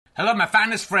Hello, my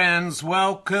finest friends.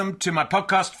 Welcome to my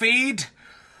podcast feed,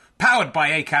 powered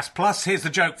by Acast Plus. Here's the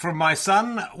joke from my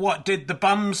son. What did the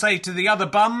bum say to the other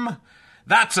bum?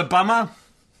 That's a bummer.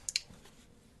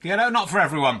 You know, not for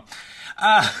everyone.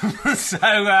 Look,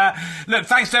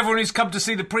 thanks to everyone who's come to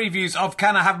see the previews of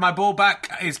Can I Have My Ball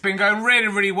Back? It's been going really,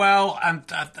 really well, and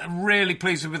I'm really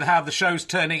pleased with how the show's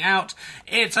turning out.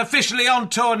 It's officially on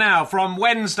tour now. From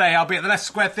Wednesday, I'll be at the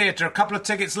Leicester Square Theatre. A couple of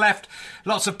tickets left.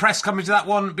 Lots of press coming to that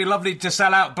one. It'd be lovely to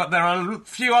sell out, but there are a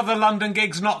few other London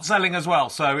gigs not selling as well.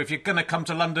 So if you're going to come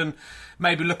to London,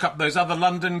 maybe look up those other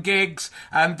London gigs.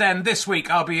 And then this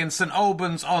week, I'll be in St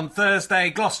Albans on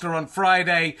Thursday, Gloucester on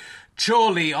Friday,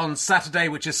 Chorley on Saturday,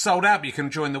 which is sold out, but you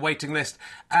can join the waiting list,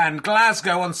 and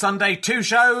Glasgow on Sunday. 2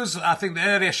 shows. I think the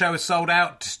earlier show is sold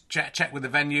out. Check with the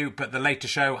venue, but the later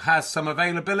show has some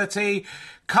availability.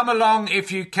 Come along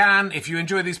if you can. If you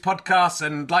enjoy these podcasts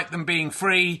and like them being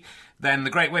free, then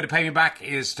the great way to pay me back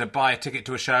is to buy a ticket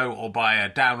to a show or buy a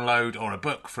download or a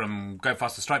book from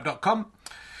gofasterstripe.com.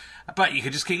 But you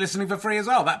could just keep listening for free as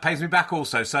well. That pays me back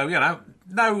also. So, you know,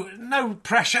 no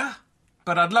pressure.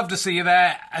 But I'd love to see you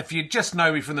there. If you just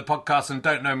know me from the podcast and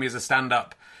don't know me as a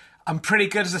stand-up, I'm pretty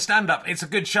good as a stand-up. It's a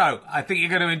good show. I think you're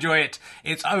going to enjoy it.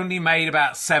 It's only made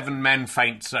about 7 men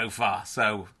faint so far.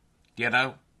 So, you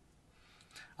know,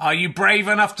 are you brave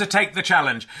enough to take the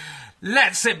challenge?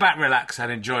 Let's sit back, relax,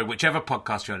 and enjoy whichever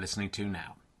podcast you're listening to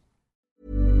now.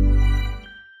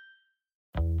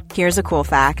 Here's a cool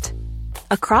fact.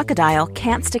 A crocodile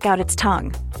can't stick out its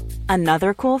tongue.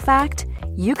 Another cool fact,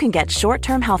 you can get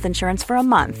short-term health insurance for a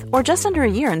month or just under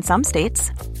a year in some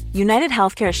states. United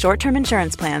Healthcare short-term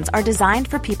insurance plans are designed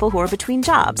for people who are between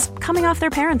jobs, coming off their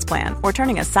parents' plan, or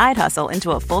turning a side hustle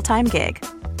into a full-time gig.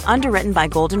 Underwritten by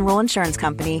Golden Rule Insurance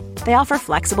Company, they offer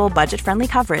flexible, budget-friendly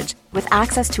coverage with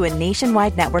access to a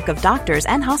nationwide network of doctors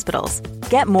and hospitals.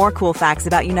 Get more cool facts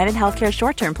about United Healthcare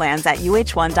short-term plans at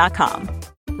uh1.com.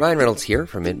 Ryan Reynolds here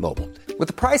from Mint Mobile. With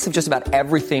the price of just about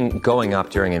everything going up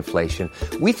during inflation,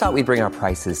 we thought we'd bring our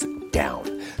prices down.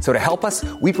 So to help us,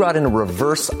 we brought in a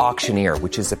reverse auctioneer,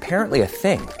 which is apparently a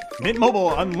thing. Mint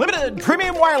Mobile Unlimited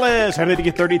Premium Wireless. How to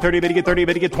get 30, 30, bit to get 30,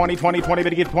 bit to get 20, 20, 20, bit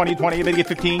to get 20, 20, bit to get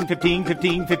 15, 15,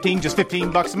 15, 15, just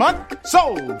 $15 a month?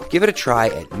 Sold! Give it a try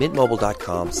at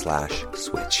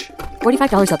mintmobile.com/switch.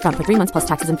 $45 up front for 3 months plus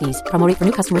taxes and fees. Promo rate for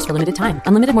new customers for limited time.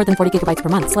 Unlimited more than 40 gigabytes per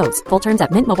month. Slows full terms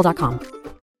at mintmobile.com.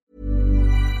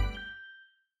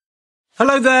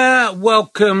 Hello there,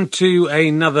 welcome to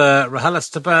another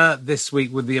RHLSTP, this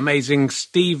week with the amazing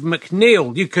Steve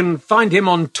McNeil. You can find him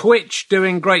on Twitch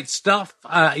doing great stuff.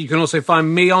 You can also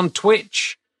find me on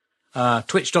Twitch,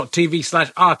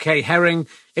 twitch.tv/RKHerring.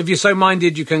 If you're so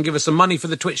minded, you can give us some money for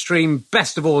the Twitch stream.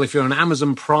 Best of all, if you're an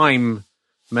Amazon Prime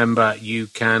member, you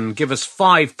can give us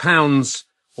 £5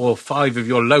 or 5 of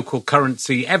your local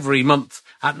currency every month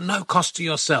at no cost to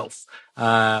yourself.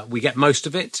 We get most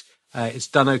of it. It's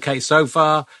done okay so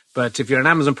far, but if you're an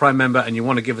Amazon Prime member and you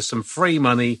want to give us some free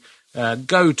money,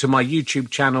 go to my YouTube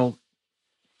channel,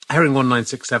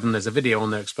 Herring1967. There's a video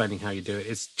on there explaining how you do it.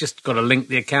 It's just got to link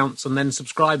the accounts and then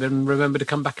subscribe and remember to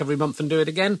come back every month and do it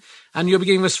again. And you'll be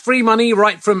giving us free money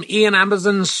right from Ian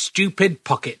Amazon's stupid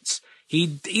pockets.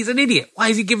 He's an idiot. Why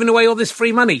is he giving away all this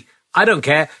free money? I don't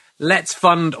care. Let's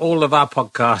fund all of our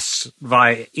podcasts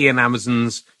via Ian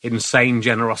Amazon's insane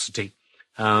generosity.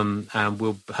 And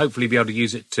we'll hopefully be able to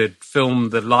use it to film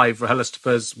the live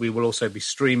RHLSTPs. We will also be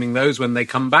streaming those when they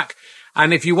come back.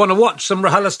 And if you want to watch some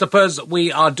RHLSTPs,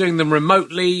 we are doing them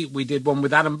remotely. We did one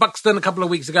with Adam Buxton a couple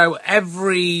of weeks ago.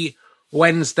 Every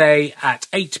Wednesday at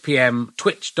 8 p.m,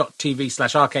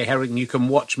 twitch.tv/RKHerring. You can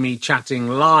watch me chatting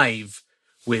live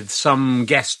with some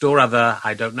guest or other.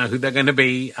 I don't know who they're going to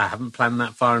be. I haven't planned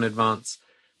that far in advance.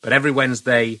 But every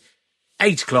Wednesday,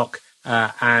 8 o'clock.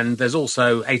 And there's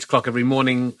also 8 o'clock every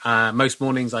morning. Most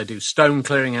mornings I do stone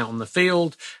clearing out on the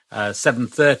field.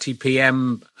 7:30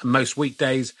 p.m. most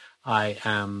weekdays. I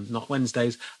am, not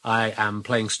Wednesdays, I am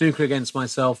playing snooker against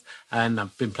myself. And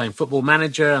I've been playing Football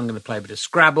Manager. I'm going to play a bit of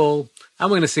Scrabble.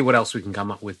 And we're going to see what else we can come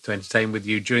up with to entertain with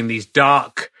you during these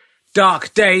dark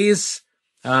days.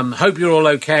 Hope you're all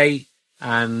okay.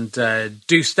 And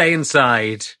do stay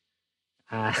inside.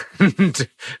 And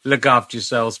look after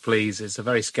yourselves, please. It's a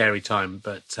very scary time,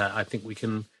 but I think we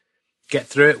can get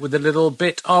through it with a little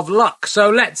bit of luck. So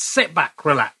let's sit back,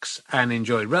 relax, and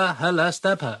enjoy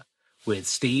RHLSTP with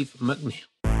Steve McNeil.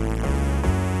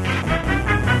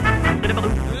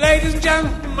 Ladies and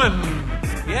gentlemen,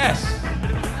 yes,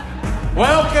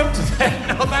 welcome to the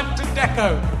Northampton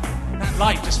Deco. That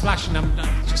light just flashing, I'm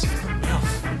just putting me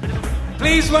off.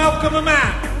 Please welcome a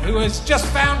man who has just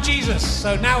found Jesus,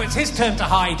 so now it's his turn to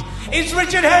hide. It's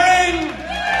Richard Herring!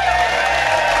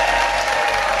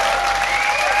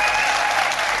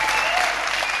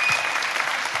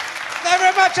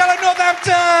 Hello,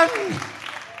 Northampton!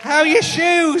 How are your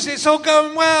shoes? It's all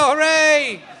going well,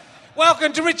 hooray!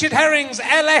 Welcome to Richard Herring's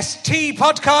LST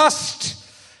podcast.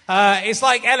 It's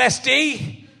like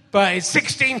LSD, but it's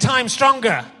 16 times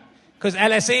stronger. Because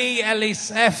LSE,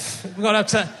 LSF, we've got up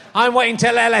to... I'm waiting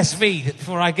till LSV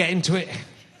before I get into it.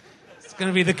 It's going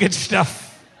to be the good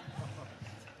stuff.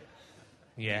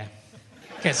 Yeah.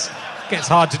 Gets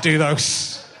hard to do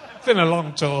those. It's been a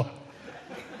long tour.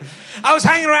 I was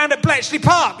hanging around at Bletchley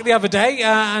Park the other day,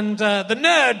 and the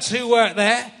nerds who work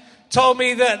there told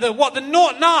me that what the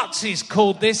Nazis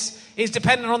called this is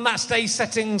dependent on that stage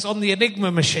settings on the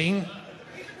Enigma machine.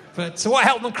 But so what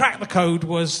helped them crack the code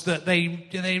was that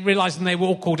they realised and they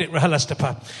all called it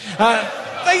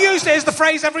RHLSTP. They used it as the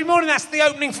phrase every morning. That's the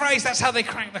opening phrase. That's how they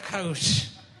cracked the code.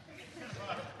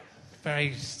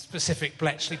 Very specific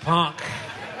Bletchley Park.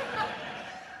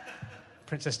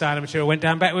 Princess Diana material went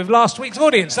down better with last week's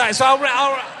audience. So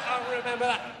I'll remember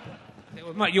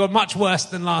that. You were much worse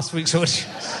than last week's audience.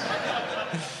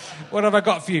 What have I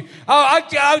got for you? I'm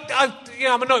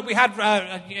annoyed. We had,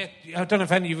 I don't know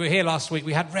if any of you were here last week,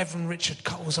 we had Reverend Richard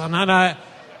Coles on, and I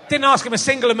didn't ask him a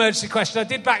single emergency question. I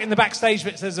did back in the backstage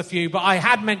bits, there's a few, but I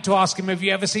had meant to ask him, have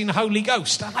you ever seen a Holy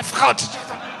Ghost? And I forgot to do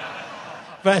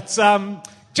that. But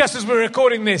just as we're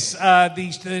recording this,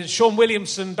 the Sean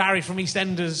Williamson, Barry from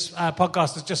EastEnders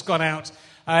podcast has just gone out,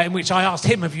 in which I asked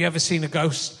him, have you ever seen a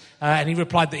ghost? And he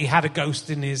replied that he had a ghost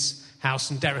in his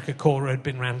house, and Derek Acora had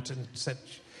been round and said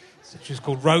she was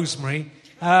called Rosemary.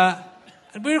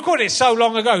 And we recorded it so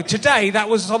long ago. Today, that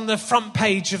was on the front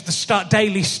page of the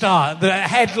Daily Star. The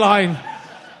headline,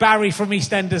 Barry from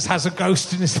EastEnders has a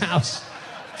ghost in his house.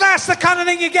 That's the kind of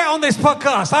thing you get on this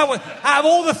podcast. Out of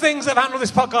all the things that have happened on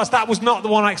this podcast, that was not the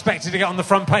one I expected to get on the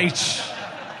front page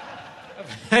of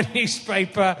a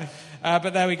newspaper.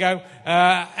 But there we go.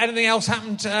 Anything else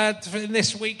happened in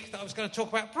this week that I was going to talk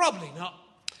about? Probably not.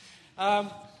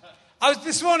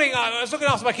 This morning, I was looking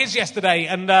after my kids yesterday,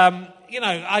 and,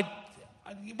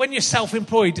 when you're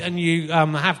self-employed and you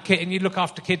have kids and you look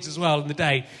after kids as well in the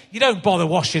day, you don't bother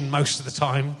washing most of the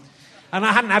time. And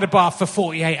I hadn't had a bath for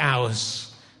 48 hours.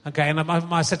 Okay, and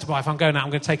I said to my wife, I'm going out, I'm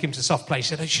going to take him to soft play. She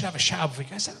said, you should have a shower before you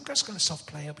go. I said, I'm just going to soft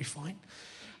play, I'll be fine.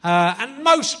 And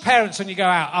most parents, when you go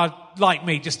out, are like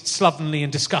me, just slovenly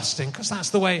and disgusting, because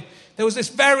that's the way. There was this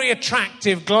very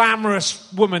attractive,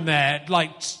 glamorous woman there,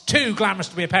 like too glamorous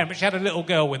to be a parent, but she had a little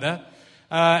girl with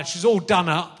her. She's all done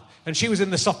up. And she was in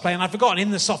the soft play, and I'd forgotten,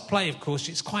 in the soft play, of course,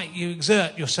 you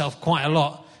exert yourself quite a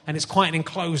lot, and it's quite an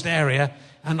enclosed area,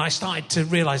 and I started to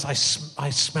realise I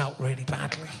smelt really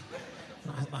badly.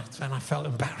 And I felt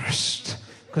embarrassed,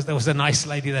 because there was a nice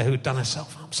lady there who'd done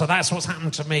herself up. So that's what's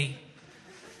happened to me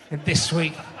this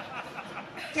week.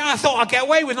 I thought I'd get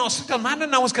away with not... Man,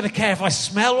 no one's going to care if I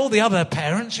smell. All the other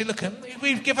parents, you look at them,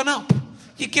 we've given up.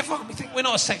 You give up. You think we're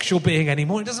not a sexual being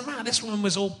anymore. It doesn't matter. This woman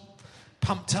was all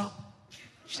pumped up.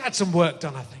 She's had some work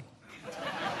done, I think.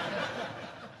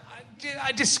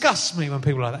 It disgusts me when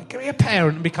people are like that. Be a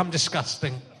parent and become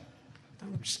disgusting.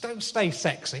 Don't stay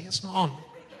sexy. It's not on.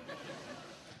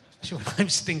 Especially when I'm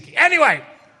stinky. Anyway,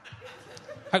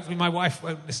 hopefully my wife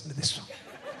won't listen to this one.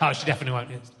 Oh, she definitely won't.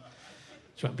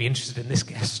 She won't be interested in this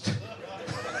guest.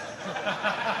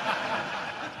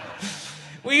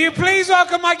 Will you please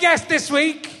welcome my guest this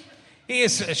week? She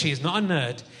is not a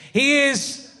nerd. He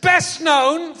is best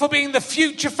known for being the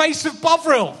future face of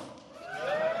Bovril.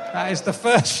 That is the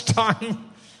first time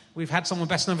we've had someone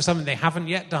best known for something they haven't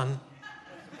yet done.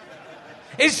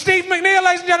 It's Steve McNeil,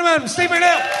 ladies and gentlemen. Steve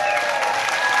McNeil.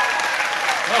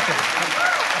 Welcome.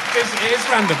 It is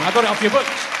random. I got it off your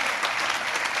books.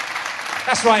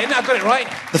 That's right, isn't it? I got it right.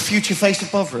 The future face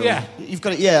of Bovril. Yeah. You've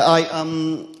got it, yeah.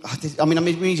 I'm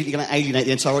immediately going to alienate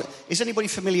the entire... Is anybody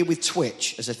familiar with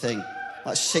Twitch as a thing?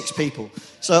 Like 6 people.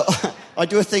 So I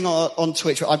do a thing on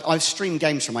Twitch. I stream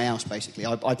games from my house, basically.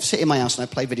 I sit in my house and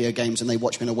I play video games and they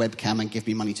watch me on a webcam and give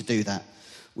me money to do that,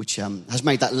 which has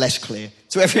made that less clear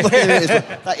to everybody.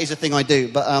 That is a thing I do.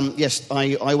 But yes,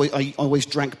 I always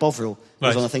drank Bovril. Right.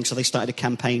 Was on the thing, so they started a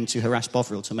campaign to harass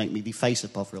Bovril to make me the face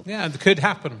of Bovril. Yeah, it could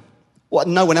happen. Well,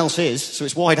 no one else is, so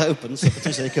it's wide open. So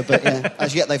potentially they could, but yeah,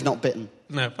 as yet they've not bitten.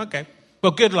 No, okay.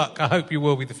 Well, good luck. I hope you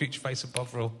will be the future face of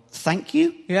Bovril. Thank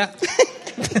you. Yeah.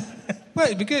 Well,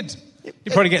 it'd be good.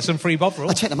 You'd probably get some free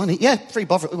Bovril. I'd take the money. Yeah, free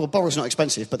Bovril. Well, Bovril's not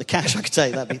expensive, but the cash I could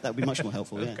take, that'd be much more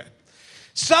helpful, yeah. Okay.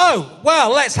 So,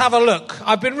 well, let's have a look.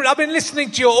 I've been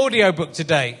listening to your audiobook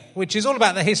today, which is all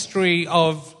about the history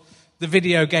of the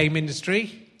video game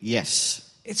industry. Yes.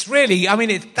 It's really,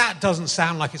 that doesn't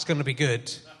sound like it's going to be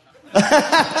good.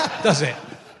 Does it?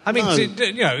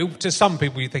 No. To some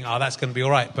people you think, that's going to be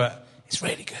all right, but it's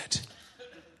really good.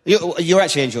 You're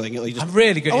actually enjoying it, or you just... I'm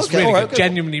really good. Oh, It's okay, really all right, good. good.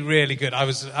 Genuinely, really good.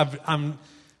 I'm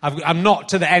not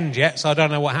to the end yet, so I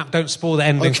don't know what happened. Don't spoil the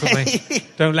ending for me.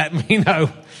 Don't let me know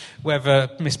whether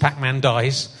Miss Pac-Man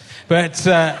dies. But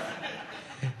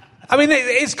I mean,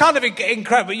 it's kind of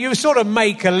incredible. You sort of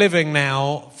make a living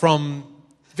now from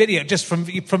video, just from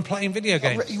playing video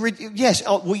games. Yes,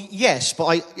 yes,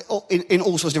 but in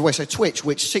all sorts of different ways. So Twitch,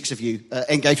 which 6 of you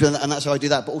engage with, and that's how I do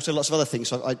that. But also lots of other things.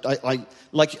 So I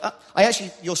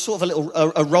actually, you're sort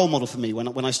of a role model for me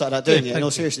when I started out doing it. In all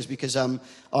seriousness, because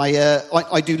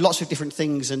I do lots of different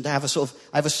things, and I have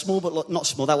a small but not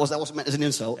small. That wasn't meant as an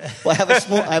insult. But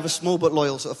I have a small but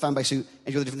loyal sort of fan base who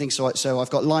enjoy the different things. So I've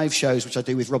got live shows which I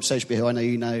do with Rob Sedgeby, who I know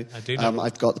you know. I do know.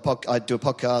 I've got I do a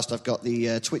podcast. I've got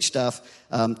the Twitch stuff.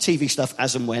 TV stuff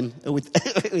as and when with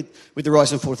the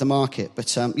rise and fall of the market, but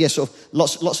sort of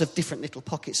lots of different little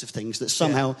pockets of things that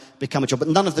somehow become a job, but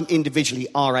none of them individually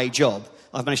are a job.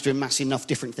 I've managed to amass enough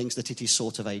different things that it is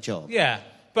sort of a job. Yeah,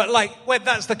 but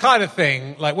that's the kind of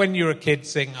thing, like when you were a kid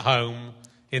sitting at home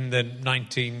in the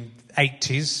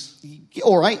 1980s.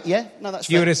 All right, yeah, no, that's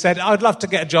fair. You would have said, "I'd love to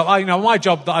get a job." My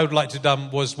job that I would like to have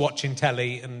done was watching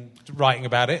telly and writing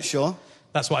about it. Sure,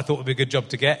 that's what I thought would be a good job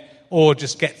to get. Or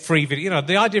just get free video.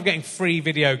 The idea of getting free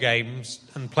video games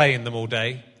and playing them all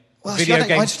day. Well, I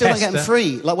still don't get them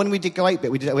free. Like when we did Go 8-Bit,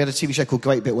 we had a TV show called Go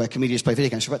 8-Bit where comedians play video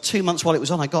games. For about 2 months while it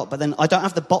was on, I got. But then I don't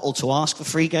have the bottle to ask for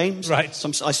free games. Right.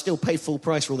 So I still pay full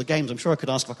price for all the games. I'm sure I could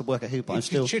ask if I could work a hoop,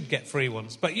 but You should get free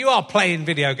ones. But you are playing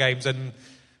video games and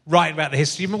writing about the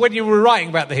history. When you were writing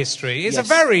about the history, it's a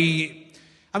very...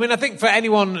 I mean, I think for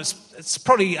anyone, it's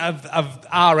probably of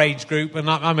our age group, and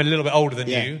I'm a little bit older than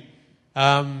you,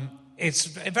 it's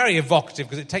very evocative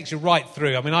because it takes you right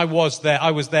through. I mean, I was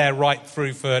there right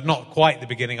through for not quite the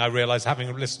beginning, I realised,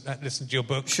 having listened to your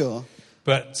book. Sure.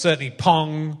 But certainly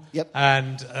Pong. Yep.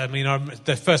 And, I mean,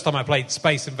 the first time I played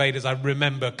Space Invaders, I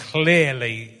remember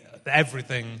clearly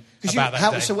everything about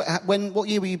that day. So what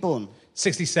year were you born?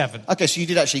 67. Okay, so you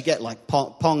did actually get, like,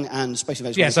 Pong and Space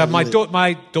Invaders. Yeah, so my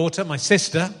daughter, my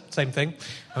sister, same thing.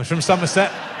 I was from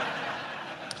Somerset.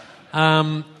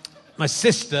 My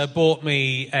sister bought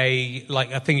me a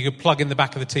thing you could plug in the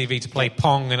back of the TV to play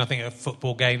Pong, and I think a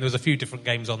football game. There was a few different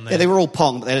games on there. Yeah, they were all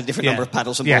Pong, but they had a different number of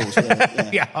paddles and balls.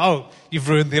 Yeah. Oh, you've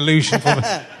ruined the illusion for me.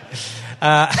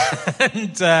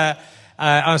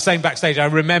 I was saying backstage, I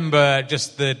remember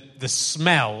just the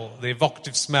smell, the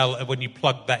evocative smell of when you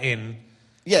plugged that in.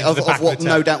 Yeah, of what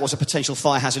no doubt was a potential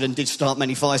fire hazard and did start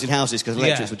many fires in houses because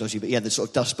electrics were dodgy. But yeah, the sort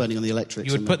of dust burning on the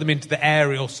electrics. You would put them into the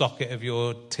aerial socket of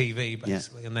your TV,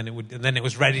 basically, and then it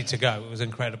was ready to go. It was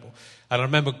incredible. And I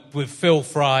remember with Phil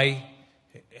Fry,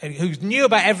 who knew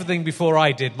about everything before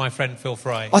I did, my friend Phil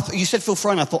Fry. You said Phil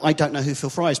Fry, and I thought, I don't know who Phil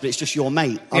Fry is, but it's just your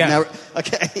mate.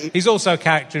 Okay. He's also a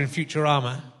character in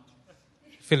Futurama.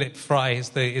 Philip Fry is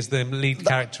the lead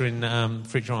character in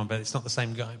Futurama, but it's not the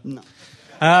same guy. No.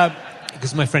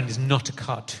 Because my friend is not a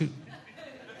cartoon.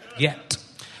 Yet.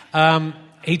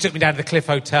 He took me down to the Cliff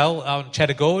Hotel on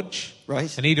Cheddar Gorge.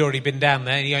 Right. And he'd already been down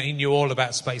there. He knew all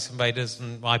about Space Invaders,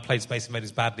 and I played Space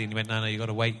Invaders badly, and he went, no, you've got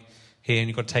to wait here, and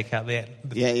you've got to take out the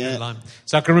line.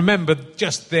 So I can remember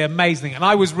just the amazing... And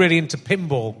I was really into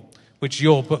pinball, which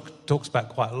your book talks about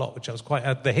quite a lot, which I was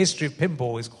quite... the history of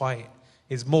pinball is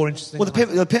more interesting. Well, the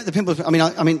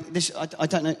pinball... I mean, this... I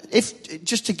don't know...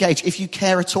 Just to gauge, if you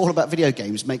care at all about video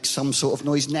games, make some sort of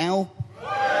noise now...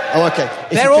 Oh, okay.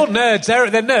 They're all nerds. They're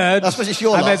nerds. I suppose it's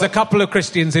your and there's a couple of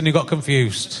Christians in who got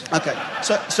confused. Okay.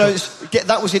 So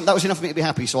that was enough for me to be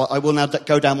happy, so I will now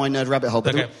go down my nerd rabbit hole.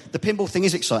 But okay. The pinball thing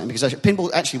is exciting because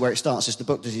pinball, actually, where it starts is the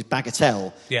book does his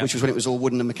Bagatelle, which was when it was all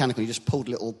wooden and mechanical. You just pulled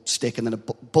a little stick and then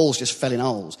balls just fell in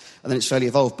holes. And then it slowly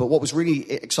evolved. But what was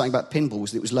really exciting about pinball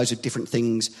was that it was loads of different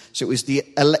things. So it was the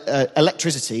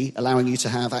electricity allowing you to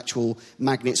have actual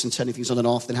magnets and turning things on and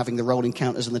off, then having the rolling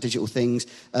counters and the digital things.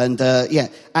 And,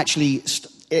 actually,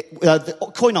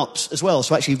 the coin ops as well.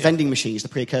 So actually, vending machines, the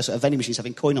precursor of vending machines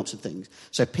having coin ops and things.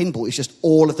 So pinball is just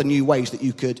all of the new ways that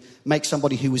you could make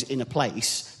somebody who was in a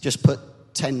place just put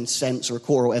 10 cents or a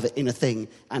quarter or whatever in a thing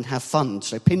and have fun.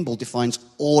 So pinball defines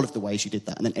all of the ways you did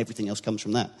that, and then everything else comes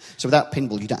from that. So without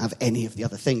pinball, you don't have any of the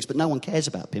other things. But no one cares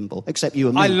about pinball except you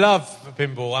and me. I love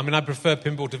pinball. I mean, I prefer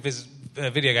pinball to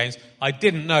video games. I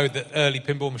didn't know that early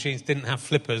pinball machines didn't have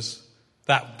flippers.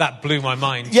 That blew my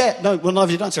mind. Yeah, no, well,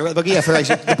 neither did I. So, but yeah, for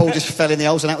example, the ball just fell in the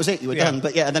holes and that was it. You were done.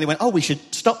 But yeah, and then he went, we should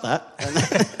stop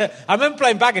that. I remember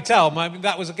playing Bagatelle.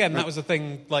 That was a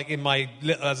thing, like,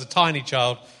 as a tiny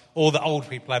child, all the old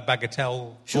people had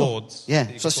Bagatelle boards. Yeah,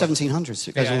 so it's 1700s. So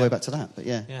it goes all the way back to that, but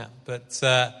yeah. Yeah,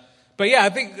 but yeah, I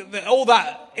think that all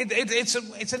that,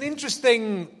 it's an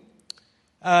interesting...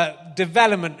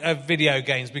 development of video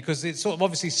games, because it sort of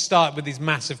obviously started with these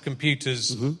massive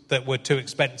computers that were too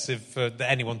expensive for that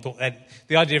anyone thought.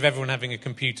 The idea of everyone having a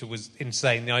computer was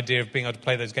insane. The idea of being able to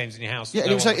play those games in your house. Yeah,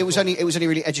 it was only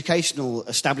really educational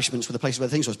establishments were the places where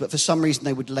the things was. But for some reason,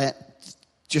 they would let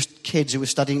just kids who were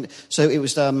studying. So it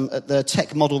was at the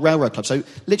Tech Model Railroad Club. So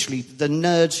literally, the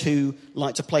nerds who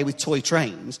like to play with toy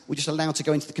trains were just allowed to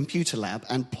go into the computer lab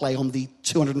and play on the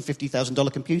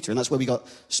 $250,000 computer, and that's where we got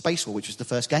Space War, which was the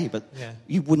first game. But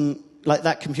you wouldn't, like,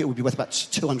 that computer would be worth about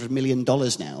 $200 million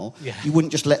now. Yeah. You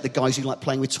wouldn't just let the guys who like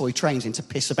playing with toy trains in to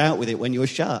piss about with it when you were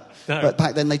shut. No. But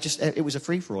back then, it was a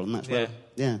free-for-all, and that's where,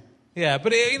 Yeah,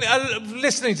 but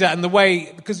listening to that and the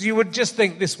way, because you would just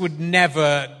think this would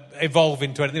never evolve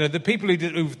into anything. The people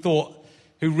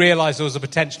who realised there was a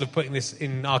potential of putting this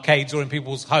in arcades or in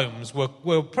people's homes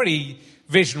were pretty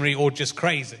visionary or just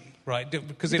crazy, right?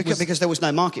 Because there was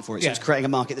no market for it. So it was creating a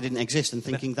market that didn't exist and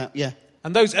thinking that.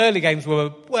 And those early games were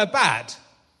bad.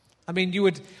 I mean,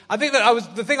 I think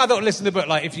that the thing I thought listening to the book,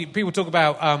 like, if people talk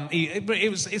about,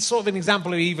 it's sort of an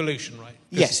example of evolution, right?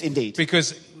 Yes, indeed.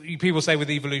 Because people say with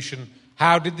evolution,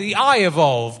 how did the eye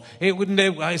evolve?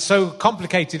 It's so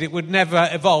complicated, it would never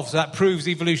evolve, so that proves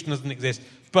evolution doesn't exist.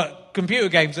 But computer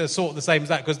games are sort of the same as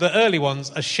that, because the early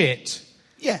ones are shit.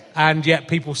 Yeah. And yet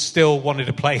people still wanted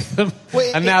to play them.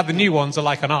 Well, now the new ones are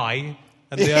like an eye.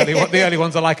 And the early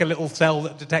ones are like a little cell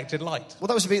that detected light. Well,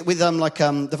 that was a bit with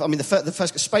the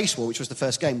first Space War, which was the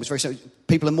first game, was very similar.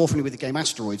 People are more familiar with the game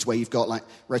Asteroids, where you've got like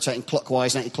rotating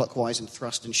clockwise and anti-clockwise and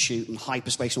thrust and shoot and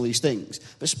hyperspace and all these things.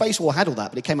 But Space War had all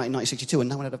that, but it came out in 1962, and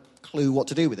no one had a clue what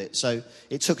to do with it. So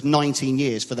it took 19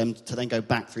 years for them to then go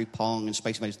back through Pong and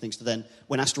Space Invaders and things to then,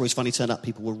 when Asteroids finally turned up,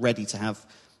 people were ready to have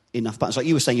enough buttons. Like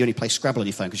you were saying, you only play Scrabble on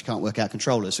your phone because you can't work out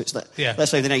controllers. So it's that. Yeah.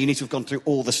 Let's say that now you need to have gone through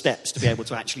all the steps to be able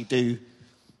to actually do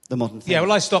the modern thing. Yeah,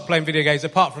 well, I stopped playing video games,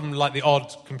 apart from like the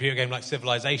odd computer game like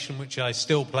Civilization, which I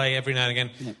still play every now and again.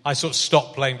 Yeah. I sort of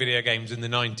stopped playing video games in the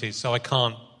 90s, so I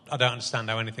don't understand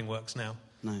how anything works now.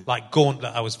 No. Like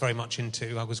Gauntlet, I was very much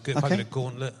into. I was good at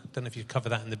Gauntlet. I don't know if you cover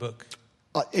that in the book.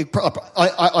 I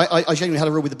genuinely had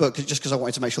a rule with the book just because I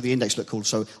wanted to make sure the index looked cool,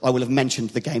 so I will have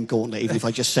mentioned the game Gauntlet, even if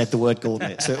I just said the word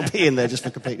Gauntlet. So it'll be in there just for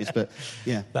completeness, but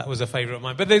yeah. That was a favourite of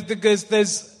mine. But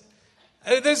there's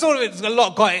sort of a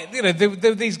lot, quite,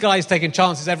 these guys taking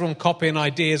chances, everyone copying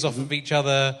ideas off of each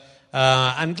other,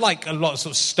 and like a lot of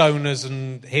sort of stoners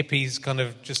and hippies kind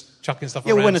of just chucking stuff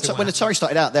around. Yeah, when Atari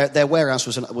started out, their warehouse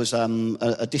was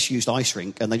a disused ice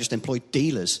rink, and they just employed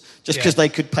dealers just because they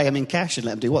could pay them in cash and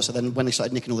let them do what. So then when they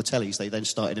started nicking all the tellies, they then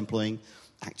started employing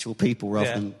actual people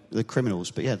rather than the criminals.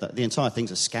 But yeah, the entire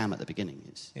thing's a scam at the beginning.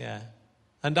 Yeah.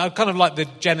 And I kind of like the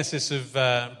genesis of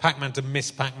Pac-Man to Ms.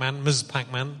 Pac-Man. Ms.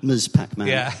 Pac-Man.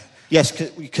 Yeah. Yes,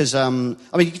 because I'm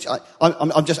just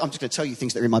going to tell you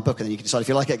things that are in my book, and then you can decide if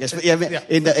you like it, I guess. But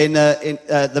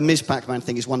the Ms. Pac-Man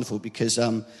thing is wonderful because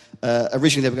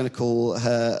originally they were going to call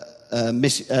her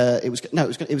it was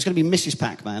going to be Mrs.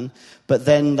 Pac-Man, but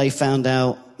then they found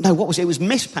out it was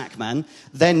Miss Pac-Man.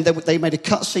 Then they made a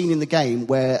cut scene in the game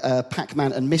where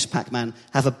Pac-Man and Miss Pac-Man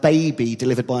have a baby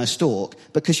delivered by a stork.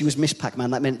 Because she was Miss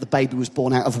Pac-Man, that meant the baby was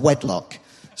born out of wedlock.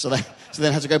 So they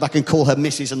then had to go back and call her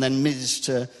Mrs. and then Ms.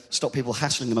 to stop people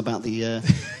hassling them about the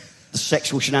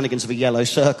sexual shenanigans of a yellow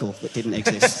circle that didn't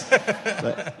exist.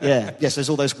 But yes, there's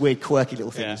all those weird, quirky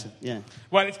little things. Yeah.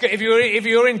 Well, it's good. If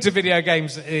you're into video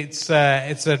games, it's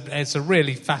a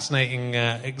really fascinating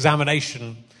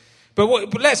examination. But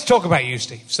let's talk about you,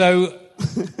 Steve. So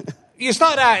you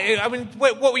started out. I mean,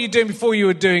 what were you doing before you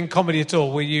were doing comedy at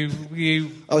all? Were you?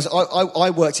 I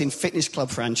worked in fitness club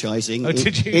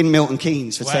franchising in Milton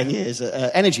Keynes for 10 years.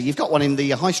 Energy. You've got one in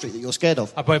the high street that you're scared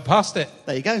of. I went past it.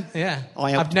 There you go. Yeah.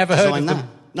 I've never heard of them.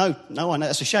 No, I know.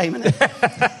 That's a shame, isn't it?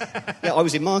 Yeah, I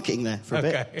was in marketing there for a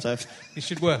bit. So you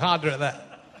should work harder at that.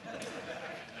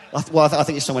 I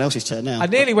think it's someone else's turn now. I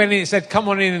nearly went in and said, come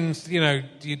on in and,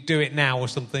 you do it now or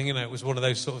something. It was one of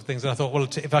those sort of things. And I thought, well,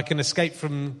 if I can escape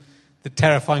from the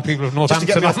terrifying people of Northampton,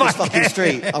 just to get me off this fucking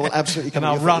street, I will absolutely come.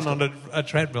 And I'll run on a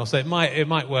treadmill, so it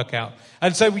might work out.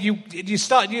 And so you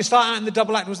start out in the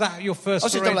double act. Was that your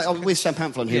first? I was with Sam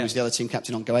Pamplon, who was the other team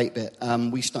captain on Go 8-Bit.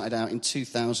 We started out in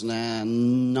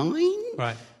 2009.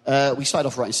 Right. We started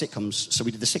off writing sitcoms, so we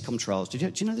did the sitcom trials. Do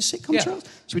you know the sitcom trials?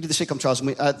 So we did the sitcom trials, and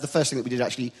the first thing that we did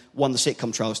actually won the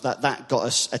sitcom trials. That got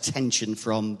us attention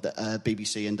from the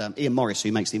BBC, and Ian Morris,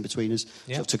 who makes the In-Betweeners,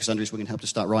 sort of took us under his wing and helped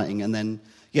us start writing. And then,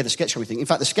 the sketch comedy thing. In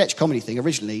fact, the sketch comedy thing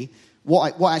originally,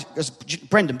 was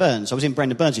Brendan Burns. I was in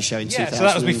Brendan Burns' show in 2000. So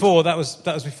that was before. That was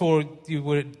before you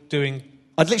were doing.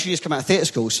 I'd literally just come out of theatre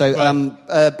school. So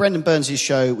Brendan Burns'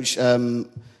 show, which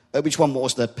Which one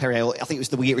was the Perrier? I think it was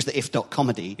the year it was the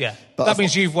If.Comedy. Yeah. But that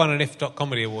means you've won an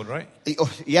If.Comedy award, right?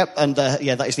 Yep, and that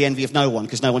is the envy of no one,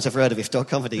 because no one's ever heard of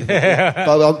If.Comedy.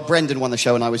 But Brendan won the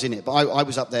show and I was in it. But I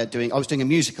was up there doing a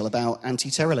musical about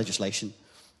anti-terror legislation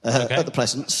at the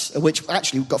Pleasance, which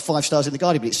actually got 5 stars in The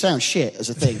Guardian, but it sounds shit as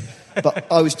a thing.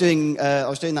 But I was doing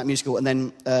that musical, and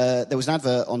then there was an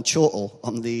advert on Chortle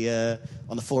on the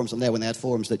forums on there when they had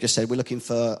forums that just said, we're looking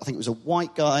for, I think it was a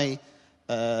white guy,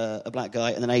 a black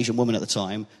guy and an Asian woman at the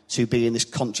time to be in this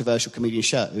controversial comedian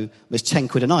show. It was 10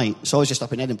 quid a night. So I was just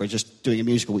up in Edinburgh just doing a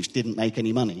musical which didn't make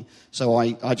any money. So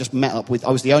I just met up with... I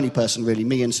was the only person, really,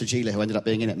 me and Sajila, who ended up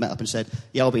being in it, met up and said,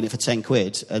 yeah, I'll be in it for 10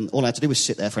 quid. And all I had to do was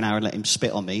sit there for an hour and let him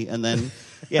spit on me. And then...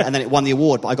 Yeah, and then it won the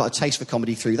award, but I got a taste for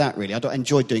comedy through that, really. I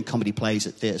enjoyed doing comedy plays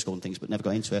at theatre school and things, but never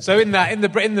got into it. So in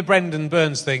the Brendan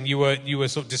Burns thing, you were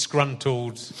sort of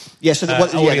disgruntled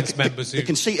audience members. The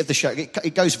conceit of the show,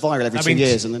 it goes viral every 2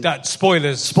 years. And then,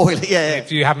 spoilers. Yeah.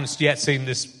 If you haven't yet seen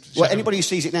this show. Well, anybody who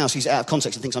sees it now sees it out of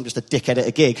context and thinks I'm just a dickhead at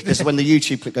a gig, because when the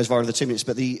YouTube clip goes viral for 2 minutes,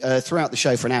 but throughout the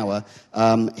show for an hour,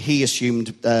 he assumed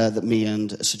that me and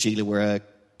Sajila were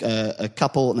a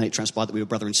couple, and then it transpired that we were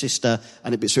brother and sister,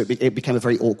 and it became a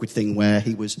very awkward thing where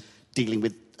he was dealing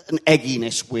with an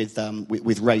egginess with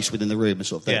race within the room, and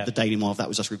sort of the denouement of that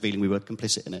was us revealing we were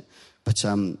complicit in it. But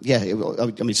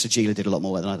Sajila did a lot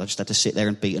more than I just had to sit there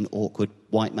and beat an awkward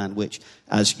white man, which,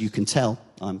 as you can tell,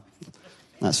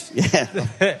 that's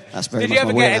very. Did you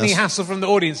ever get any hassle from the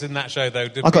audience in that show, though?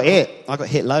 I got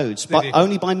hit loads, but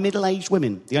only by middle-aged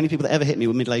women. The only people that ever hit me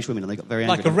were middle-aged women, and they got very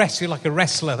angry. You're like a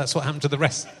wrestler. That's what happened to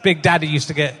the Big Daddy used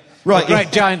to get... Right,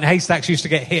 great giant haystacks used to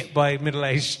get hit by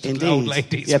middle-aged old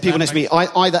ladies. Yeah, people next to me,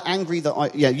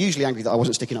 usually angry that I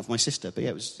wasn't sticking up for my sister, but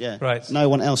right. No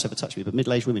one else ever touched me, but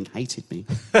middle-aged women hated me.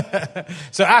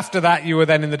 So after that, you were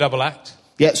then in the double act?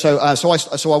 Yeah, so I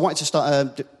wanted to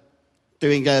start...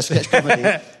 doing sketch comedy.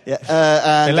 They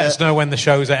let us know when the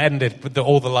shows are ended, but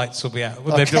all the lights will be out.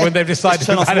 When they've decided just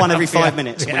turn off one every 5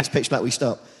 minutes, yeah. and when it's pitch black, we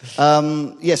stop.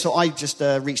 So I just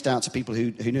reached out to people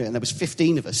who knew it, and there was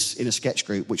 15 of us in a sketch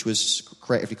group, which was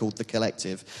creatively called The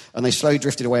Collective, and they slowly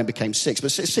drifted away and became 6.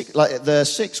 But the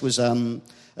 6 was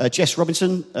Jess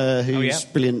Robinson, who's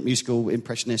brilliant musical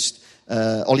impressionist,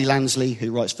 Ollie Lansley,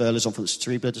 who writes Furlers on Fonts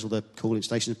Cerebra, does all the cool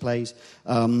installation of plays,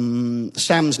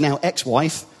 Sam's now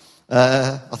ex-wife.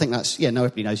 I think that's... Yeah,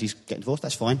 nobody knows he's getting divorced.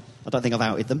 That's fine. I don't think I've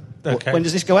outed them. Okay. When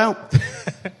does this go out?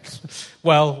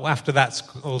 Well, after that's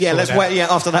all... Yeah, let's wait.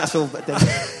 Yeah, after that's all...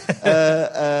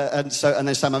 and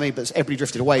then Sam and me, but everybody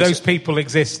drifted away. Those people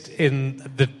exist in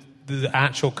the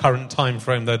actual current time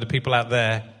frame, though, the people out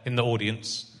there in the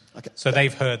audience. Okay. So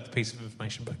they've heard the piece of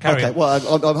information, but carry on.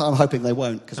 Well, I'm hoping they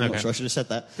won't, because I'm not sure I should have said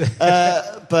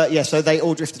that. But yeah, so they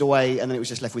all drifted away, and then it was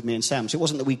just left with me and Sam. So it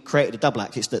wasn't that we created a double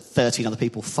act, it's that 13 other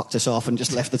people fucked us off and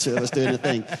just left the two of us doing the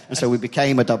thing. And so we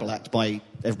became a double act by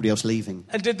everybody else leaving.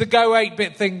 And did the Go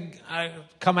 8-bit thing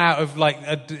come out of, like,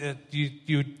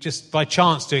 you just by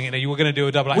chance doing it? You were going to do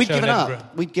a double act show in Edinburgh?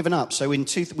 We'd given up. So we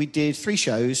did 3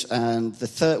 shows, and the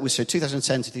third was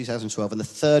 2010 to 2012, and the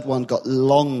third one got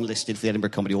long listed for the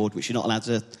Edinburgh Comedy Award, which you're not allowed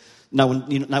to...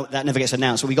 that never gets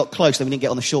announced. So we got close, then we didn't get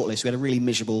on the shortlist. We had a really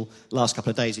miserable last couple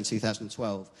of days in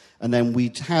 2012. And then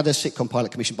we'd had a sitcom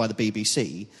pilot commissioned by the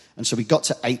BBC, and so we got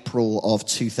to April of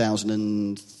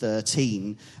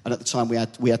 2013, and at the time we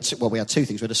had 2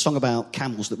 things. We had a song about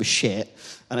camels that was shit,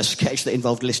 and a sketch that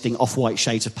involved listing off-white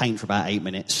shades of paint for about 8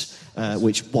 minutes,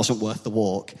 which wasn't worth the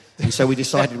walk. And so we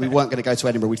decided we weren't going to go to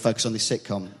Edinburgh, we'd focus on this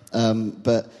sitcom.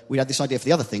 But we had this idea for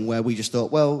the other thing, where we just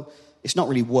thought, well... It's not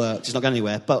really worked, it's not going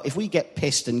anywhere, but if we get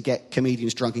pissed and get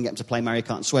comedians drunk and get them to play Mario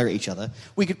Kart and swear at each other,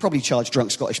 we could probably charge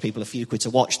drunk Scottish people a few quid to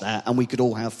watch that, and we could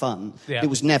all have fun. Yeah. It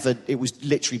was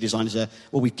literally designed as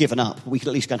we've given up, but we could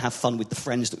at least go and have fun with the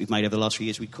friends that we've made over the last few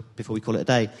years before we call it a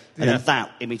day. And then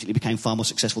that immediately became far more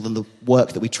successful than the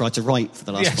work that we tried to write for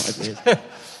the last 5 years.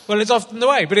 Well, it's often the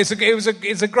way, but it's a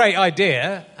great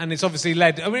idea, and it's obviously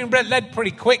led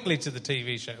pretty quickly to the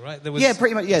TV show, right? Yeah,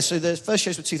 pretty much. Yeah. So the first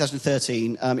shows were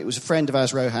 2013. It was a friend of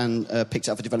ours, Rohan, picked it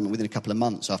up for development within a couple of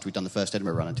months after we'd done the first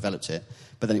Edinburgh run and developed it.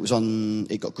 But then it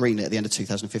got greenlit at the end of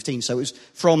 2015. So it was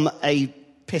from a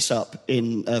piss up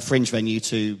in a fringe venue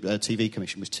to a TV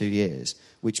commission was 2 years,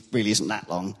 which really isn't that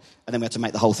long. And then we had to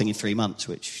make the whole thing in 3 months,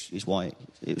 which is why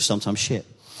it was sometimes shit.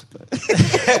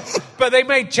 But they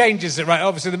made changes, right?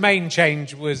 Obviously, the main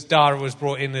change was Dara was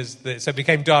brought in so it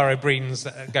became Dara O'Brien's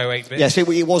Go 8-bit. Yes, it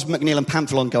was McNeil and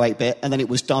Pamphilon Go 8-bit, and then it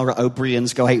was Dara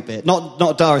O'Brien's Go 8-bit.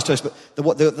 Not Dara's choice, but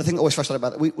the thing that always frustrated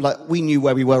about it, we knew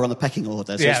where we were on the pecking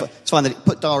order. So it's fine that it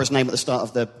put Dara's name at the start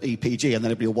of the EPG, and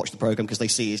then everybody will watch the programme because they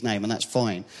see his name, and that's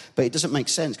fine. But it doesn't make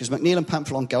sense, because McNeil and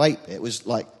Pamphilon Go 8-bit was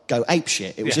like Go Ape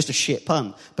Shit. It was just a shit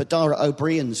pun. But Dara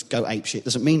O'Brien's Go Ape Shit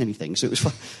doesn't mean anything. So it was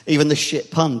even the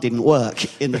shit pun didn't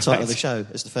work in the title of the show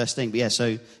as the first thing.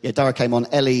 But Dara came on.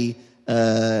 Ellie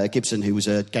Gibson, who was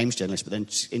a games journalist, but then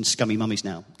in Scummy Mummies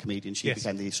now, comedian, she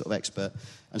became the sort of expert.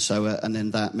 And so, and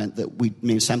then that meant that me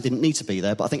and Sam didn't need to be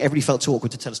there. But I think everybody felt too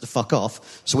awkward to tell us to fuck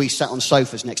off. So we sat on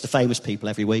sofas next to famous people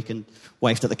every week and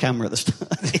waved at the camera at the start.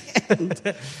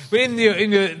 But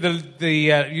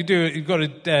you've got to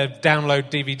download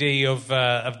DVD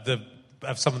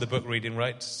of some of the book reading,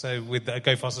 right? So with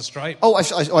Go Faster Stripe. Oh, I've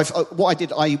got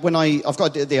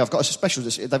a special.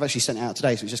 They've actually sent it out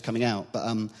today, so it's just coming out.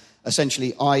 But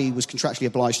essentially, I was contractually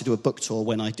obliged to do a book tour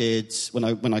when I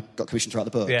got commissioned to write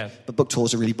the book. Yeah. But book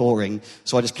tours are really boring,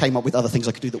 so I just came up with other things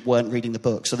I could do that weren't reading the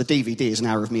book. So the DVD is an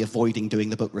hour of me avoiding doing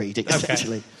the book reading,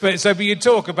 essentially. But you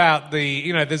talk about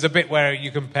there's a bit where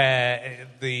you compare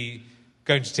the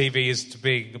going to TV is to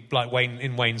be like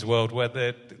Wayne's World,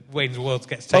 where Wayne's World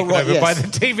gets taken over by the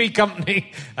TV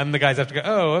company, and the guys have to go,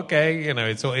 oh, okay,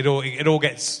 it all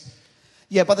gets.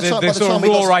 Yeah, by the time the sort of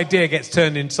raw idea gets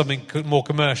turned into something more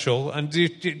commercial. And do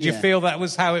you feel that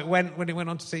was how it went when it went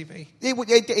onto TV?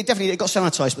 It definitely got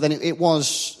sanitised, but then it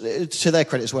was, to their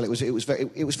credit as well, it was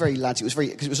very lads. It was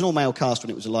because it was an all male cast when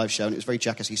it was a live show, and it was very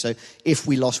jackassy. So if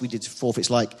we lost, we did forfeits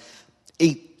like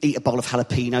eat a bowl of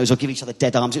jalapenos or give each other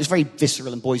dead arms. It was very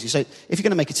visceral and boysy. So if you're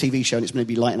going to make a TV show and it's going to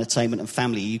be light entertainment and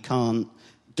family, you can't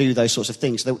do those sorts of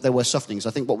things. There were softenings.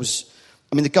 I think one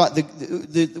of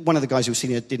the guys who was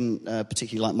senior didn't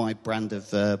particularly like my brand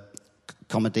of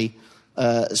comedy.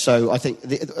 So I think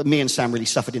me and Sam really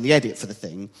suffered in the edit for the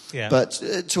thing. Yeah. But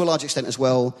to a large extent as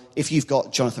well, if you've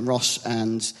got Jonathan Ross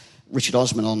and Richard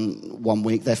Osman on one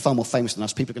week, they're far more famous than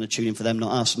us. People are going to tune in for them,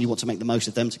 not us, and you want to make the most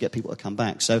of them to get people to come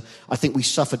back. So I think we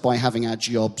suffered by having our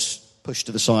jobs pushed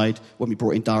to the side when we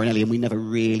brought in Dara and Ellie, and we never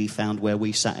really found where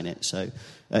we sat in it. So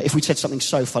if we'd said something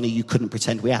so funny you couldn't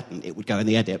pretend we hadn't, it would go in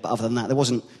the edit. But other than that, there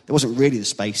wasn't really the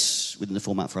space within the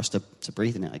format for us to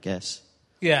breathe in it, I guess.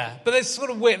 Yeah, but it's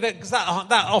sort of weird, because that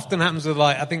often happens with,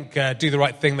 like, I think Do the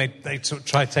Right Thing, they sort of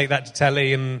try to take that to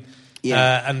telly, and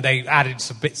they added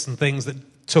some bits and things that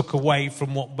took away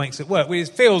from what makes it work. It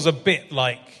feels a bit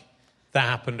like that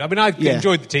happened. I mean, I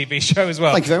enjoyed the TV show as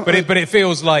well. Thank you very much. But it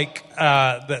feels like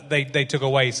that they took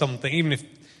away something, even if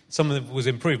some of it was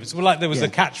improved. It's like there was a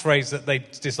catchphrase that they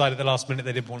decided at the last minute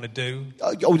they didn't want to do.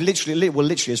 Literally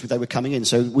as they were coming in.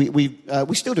 So we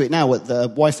still do it now at the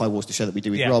Wi-Fi Wars, the show that we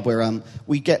do with Rob, where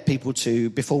we get people to,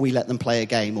 before we let them play a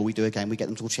game or we do a game, we get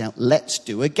them to shout, let's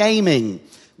do a gaming,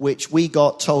 which we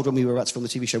got told when we were about to film the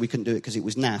TV show we couldn't do it because it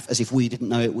was naff, as if we didn't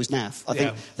know it was naff. I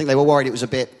think they were worried it was a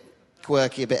bit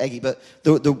quirky, a bit eggy, but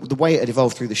the way it had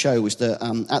evolved through the show was that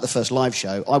at the first live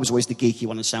show, I was always the geeky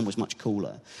one and Sam was much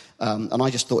cooler. And I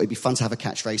just thought it'd be fun to have a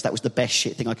catchphrase. That was the best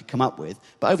shit thing I could come up with.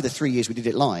 But over the 3 years we did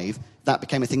it live, that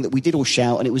became a thing that we did all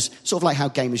shout, and it was sort of like how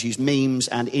gamers use memes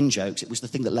and in-jokes. It was the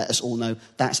thing that let us all know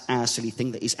that's our silly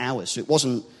thing that is ours. So it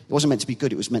wasn't meant to be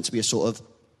good, it was meant to be a sort of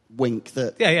wink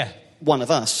that one of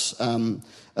us. And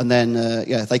then,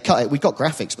 they cut it. We got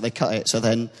graphics, but they cut it. So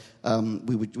then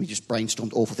we just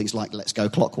brainstormed awful things like let's go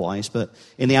clockwise. But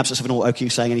in the absence of an auto cue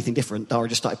saying anything different, Dara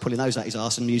just started pulling those out his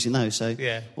arse and using those. So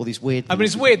all these weird things. I mean,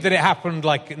 it's weird that it happened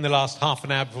like in the last half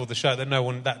an hour before the show that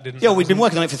that didn't... Yeah, we'd been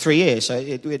working on it for 3 years, so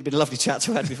it had been a lovely chat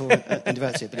to have before we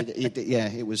developed it. But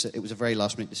it was a very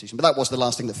last-minute decision. But that was the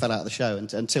last thing that fell out of the show.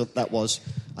 And until that was,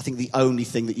 I think, the only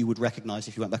thing that you would recognise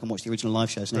if you went back and watched the original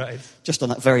live shows. Right. Just on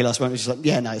that very last moment, it was just like,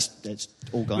 it's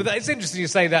all gone. But it's interesting you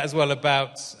say that as well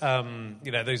about,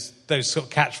 those sort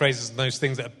of catchphrases and those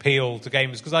things that appeal to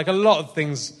gamers, because like a lot of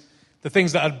things, the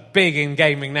things that are big in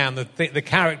gaming now, and the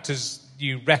characters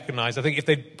you recognise, I think if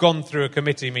they'd gone through a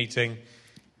committee meeting,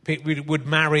 would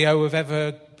Mario have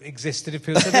ever existed? If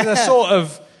he was,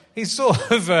 he's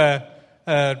sort of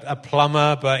a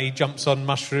plumber, but he jumps on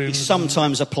mushrooms. He's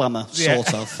sometimes a plumber,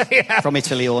 sort of, from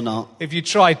Italy or not. If you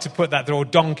tried to put that there, or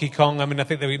Donkey Kong, I mean, I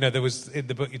think there was in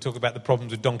the book you talk about the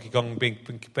problems with Donkey Kong being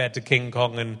compared to King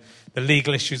Kong and the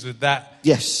legal issues with that.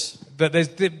 Yes.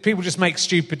 But people just make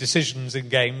stupid decisions in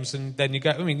games, and then you go.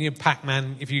 I mean,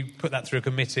 Pac-Man. If you put that through a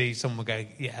committee, someone will go,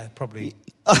 "Yeah, probably."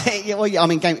 I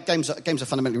mean, games are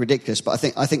fundamentally ridiculous. But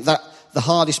I think that the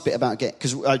hardest bit about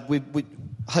because we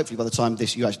hopefully by the time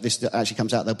this actually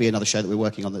comes out, there'll be another show that we're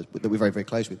working on that we're very, very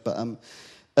close with. But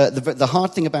the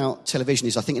hard thing about television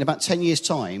is, I think in about 10 years'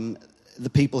 time, the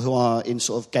people who are in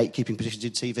sort of gatekeeping positions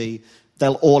in TV,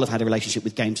 they'll all have had a relationship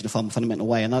with games in a fundamental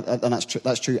way, and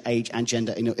that's true age and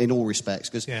gender in all respects.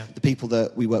 Because the people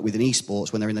that we work with in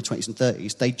esports, when they're in their 20s and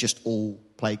 30s, they just all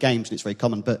play games, and it's very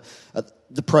common. But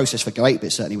the process for Go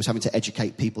 8-Bit certainly was having to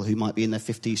educate people who might be in their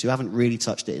 50s who haven't really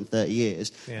touched it in 30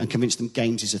 years and convince them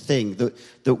games is a thing.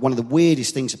 One of the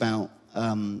weirdest things about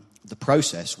the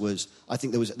process was, I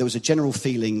think there was a general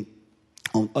feeling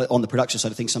on the production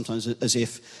side of things sometimes as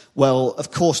if, well,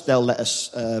 of course they'll let us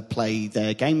play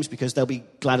their games because they'll be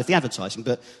glad of the advertising,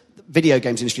 but the video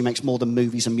games industry makes more than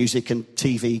movies and music and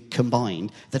TV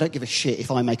combined. They don't give a shit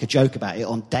if I make a joke about it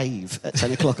on Dave at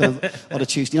 10 o'clock on a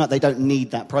Tuesday night. They don't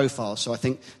need that profile. So I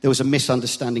think there was a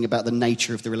misunderstanding about the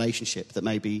nature of the relationship that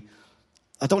maybe,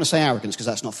 I don't want to say arrogance because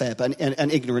that's not fair, but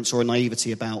an ignorance or a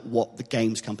naivety about what the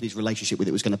games company's relationship with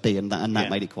it was going to be, and that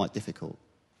made it quite difficult.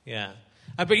 Yeah.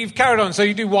 But you've carried on. So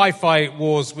you do Wi-Fi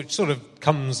Wars, which sort of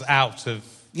comes out of...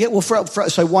 Yeah, well, so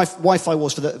Wi-Fi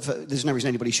Wars, there's no reason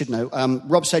anybody should know.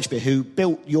 Rob Sedgbeer, who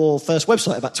built your first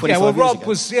website about 25 years ago. Yeah, well, Rob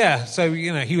was, so,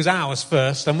 he was ours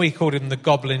first, and we called him the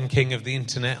Goblin King of the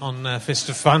Internet on Fist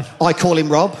of Fun. I call him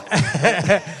Rob.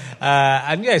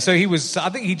 So he was, I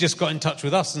think he just got in touch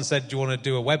with us and said, do you want to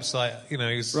do a website?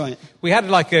 Right. We had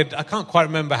I can't quite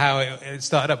remember how it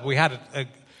started up, but we had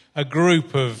a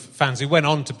group of fans who went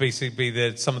on to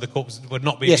BCB, some of the corpses were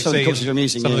not BBC. Yes, some of the corpses are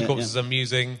amusing. Some of the corpses are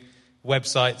amusing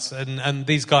websites, and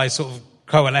these guys sort of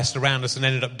coalesced around us and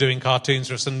ended up doing cartoons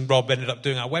for us, and Rob ended up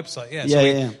doing our website.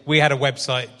 We had a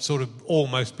website sort of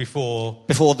almost before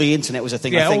the internet was a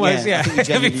thing. I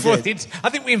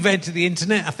think we invented the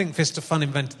internet. I think Fist of Fun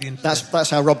invented the internet. That's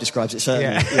how Rob describes it,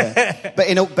 certainly. Yeah. But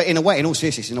in a way, in all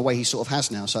seriousness, in a way, he sort of has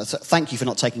now. So thank you for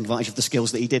not taking advantage of the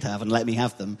skills that he did have and let me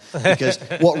have them. Because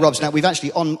what Rob's now, we've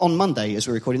actually on Monday, as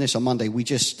we're recording this on Monday, we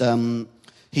just.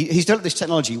 He's developed this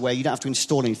technology where you don't have to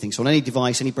install anything. So on any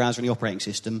device, any browser, any operating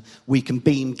system, we can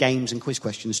beam games and quiz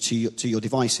questions to your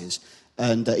devices.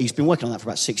 And he's been working on that for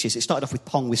about 6 years. It started off with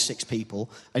Pong with 6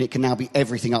 people, and it can now be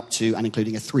everything up to and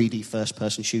including a 3D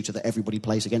first-person shooter that everybody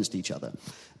plays against each other.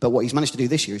 But what he's managed to do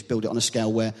this year is build it on a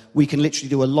scale where we can literally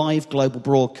do a live global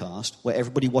broadcast where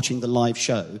everybody watching the live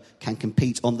show can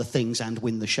compete on the things and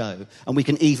win the show. And we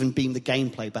can even beam the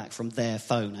gameplay back from their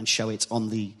phone and show it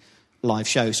on the live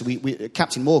show. So we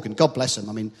Captain Morgan, God bless him.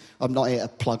 I mean, I'm not here to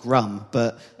plug rum,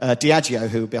 but Diageo,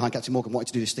 who behind Captain Morgan, wanted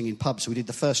to do this thing in pubs. So we did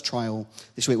the first trial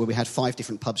this week where we had 5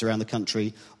 different pubs around the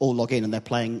country all log in, and they're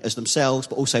playing as themselves,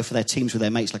 but also for their teams with their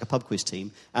mates, like a pub quiz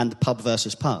team, and pub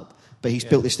versus pub. But he's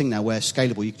built this thing now where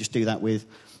scalable. You can just do that with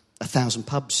 1,000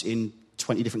 pubs in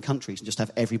 20 different countries and just have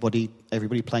everybody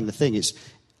playing the thing.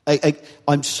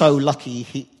 I'm so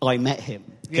lucky I met him.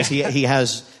 Because he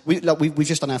has... We've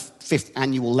just done our 5th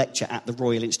annual lecture at the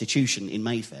Royal Institution in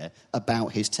Mayfair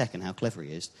about his tech and how clever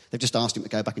he is. They've just asked him to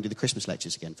go back and do the Christmas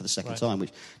lectures again for the second time,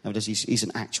 which nowadays he's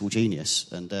an actual genius.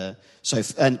 But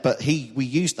we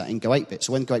used that in Go 8-Bit.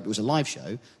 So when Go 8-Bit was a live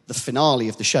show, the finale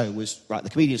of the show was, right, the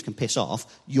comedians can piss off,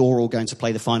 you're all going to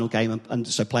play the final game, and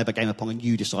so play a game of Pong and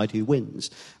you decide who wins.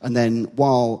 And then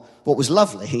what was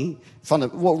lovely,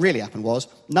 what really happened was,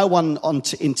 no one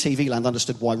in TV land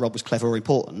understood why Rob was clever or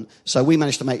important, so we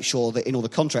managed to make sure that in all the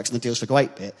contracts and the deals for Go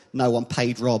 8-Bit, no one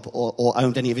paid Rob or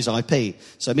owned any of his IP.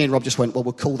 So me and Rob just went, well,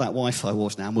 we'll call that Wi-Fi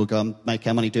Wars now, and we'll go and make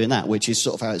our money doing that, which is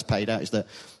sort of how it's paid out.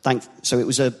 So it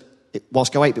was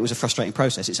whilst Go 8-Bit was a frustrating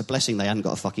process, it's a blessing they hadn't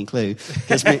got a fucking clue,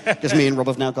 because me and Rob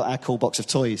have now got our cool box of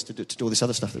toys to do all this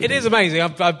other stuff. It is amazing.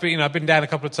 I've been down a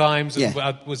couple of times. And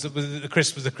was the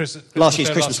Christmas last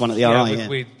year's Christmas one at the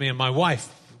RI. Me and my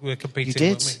wife were competing.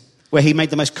 You did? Where he made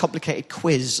the most complicated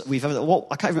quiz we've ever...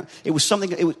 I can't remember. It was something...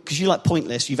 Because you like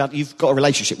Pointless. You've got a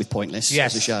relationship with Pointless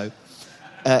as a show.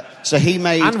 So he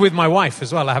made... And with my wife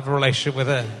as well. I have a relationship with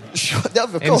her. Sure, of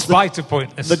course, in spite of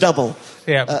Pointless. The double.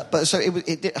 Yeah. But so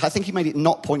I think he made it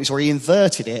not Pointless, or he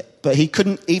inverted it, but he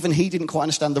didn't quite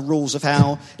understand the rules of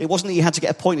how... It wasn't that you had to get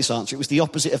a Pointless answer. It was the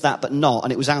opposite of that, but not.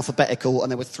 And it was alphabetical,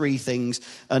 and there were 3 things,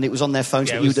 and it was on their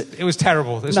phones. Yeah, it was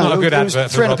terrible. It's not a good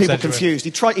advert for 300 people confused.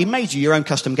 He made you your own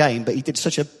custom game, but he did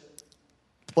such a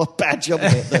bad job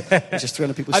of it that it's just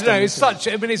 300 people. I don't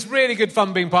know. It's really good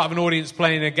fun being part of an audience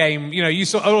playing a game. You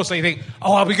think,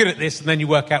 I'll be good at this, and then you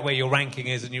work out where your ranking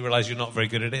is, and you realise you're not very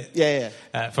good at it. Yeah.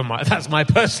 That's my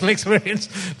personal experience,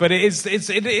 but it's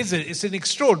an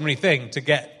extraordinary thing to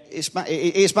get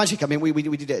it's magic. I mean, we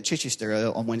did it at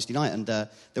Chichester on Wednesday night, and there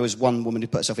was one woman who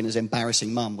put herself in as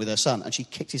embarrassing mum with her son, and she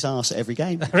kicked his ass at every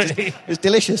game. Really? It was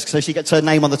delicious. So she gets her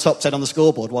name on the top 10 on the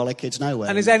scoreboard while her kids nowhere.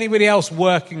 And is anybody else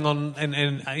working on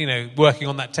working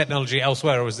on that technology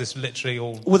elsewhere, or is this literally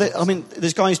all? Well,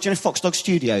 there's guys. Do you know Fox Dog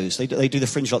Studios? They do the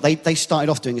Fringe lot. They started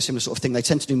off doing a similar sort of thing. They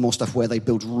tend to do more stuff where they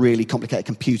build really complicated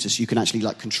computers, so you can actually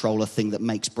like control a thing that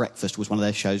makes breakfast. Was one of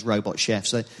their shows, Robot Chef.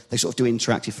 So they sort of do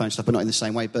interactive phone stuff, but not in the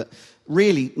same way. But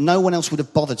really, no one else would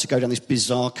have bothered to go down this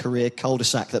bizarre career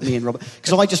cul-de-sac that me and Robert...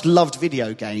 Because I just loved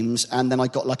video games, and then I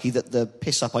got lucky that the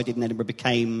piss-up I did in Edinburgh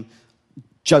became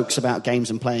jokes about games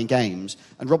and playing games.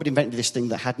 And Robert invented this thing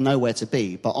that had nowhere to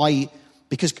be. But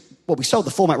we sold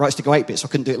the format rights to Go 8-bit, so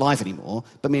I couldn't do it live anymore.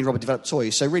 But me and Robert developed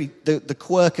toys. So really, the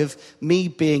quirk of me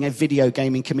being a video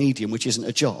gaming comedian, which isn't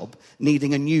a job,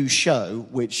 needing a new show,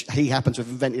 which he happened to have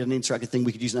invented an interactive thing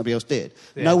we could use and nobody else did.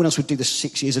 Yeah. No one else would do the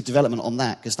 6 years of development on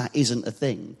that, because that isn't a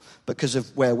thing. But because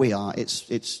of where we are,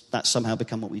 that's somehow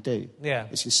become what we do. Yeah.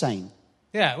 It's insane.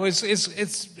 Yeah, well,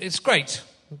 it's great.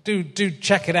 Do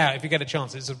check it out if you get a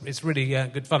chance. It's really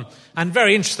good fun. And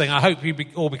very interesting. I hope you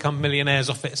all become millionaires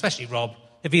off it, especially Rob.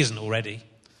 If he isn't already,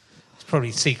 he's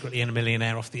probably secretly a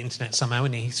millionaire off the internet somehow,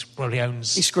 and he probably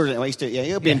owns... He's screwed it away.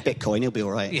 He'll be in Bitcoin. He'll be all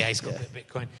right. Yeah, he's got a bit of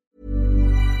Bitcoin.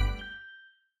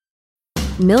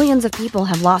 Millions of people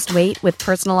have lost weight with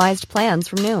personalized plans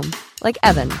from Noom. Like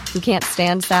Evan, who can't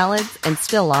stand salads and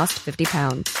still lost 50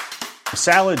 pounds.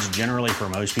 Salads generally for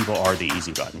most people are the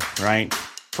easy button, right?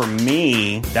 For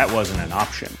me, that wasn't an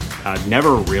option. I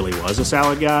never really was a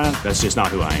salad guy. That's just not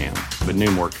who I am. But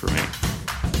Noom worked for me.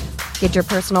 Get your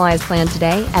personalized plan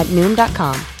today at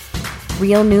Noom.com.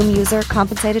 Real Noom user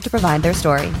compensated to provide their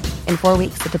story. In 4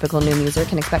 weeks, the typical Noom user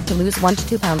can expect to lose 1 to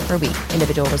 2 pounds per week.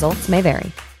 Individual results may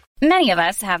vary. Many of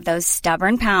us have those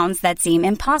stubborn pounds that seem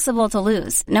impossible to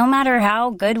lose, no matter how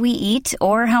good we eat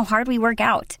or how hard we work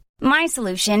out. My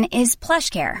solution is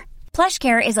PlushCare.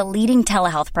 PlushCare is a leading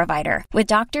telehealth provider with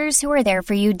doctors who are there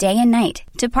for you day and night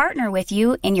to partner with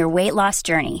you in your weight loss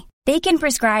journey. They can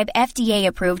prescribe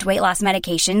FDA-approved weight loss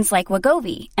medications like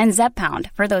Wegovy and Zepbound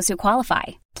for those who qualify.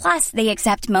 Plus, they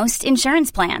accept most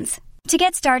insurance plans. To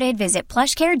get started, visit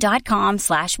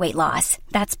plushcare.com/weightloss.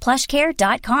 That's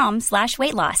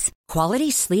plushcare.com/weightloss. Quality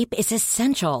sleep is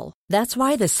essential. That's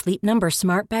why the Sleep Number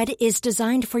Smart Bed is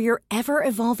designed for your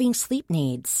ever-evolving sleep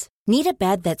needs. Need a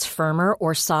bed that's firmer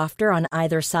or softer on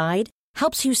either side?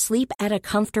 Helps you sleep at a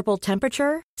comfortable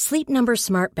temperature? Sleep Number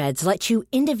Smart Beds let you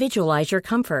individualize your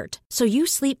comfort, so you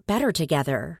sleep better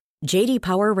together. J.D.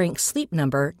 Power ranks Sleep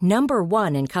Number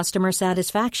 #1 in customer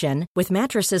satisfaction with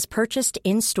mattresses purchased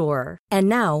in-store. And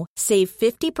now, save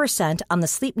 50% on the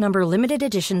Sleep Number Limited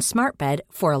Edition Smart Bed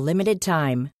for a limited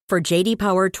time. For J.D.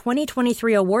 Power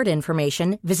 2023 award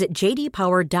information, visit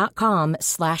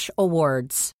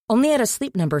jdpower.com/awards. Only at a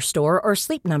Sleep Number store or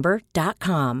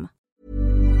sleepnumber.com.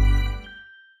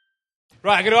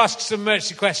 Right, I'm going to ask some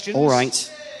emergency questions. All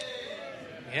right.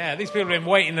 Yeah, these people have been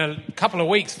waiting a couple of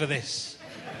weeks for this.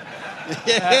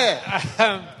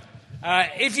 Yeah.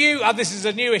 If you... this is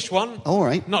a newish one. All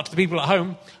right. Not to the people at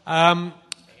home.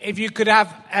 If you could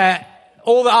have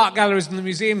all the art galleries and the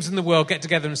museums in the world get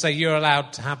together and say you're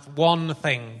allowed to have one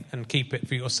thing and keep it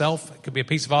for yourself. It could be a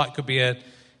piece of art. It could be an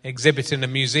exhibit in a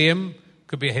museum. It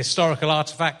could be a historical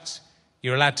artefact.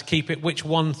 You're allowed to keep it. Which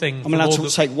one thing... I'm allowed to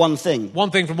take one thing?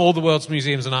 One thing from all the world's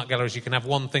museums and art galleries. You can have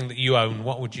one thing that you own.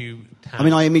 What would you have? I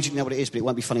mean, I immediately know what it is, but it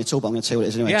won't be funny at all, but I'm going to tell you what it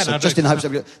is anyway. Yeah, so just in the hopes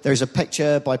that... There is a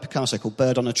picture by Picasso called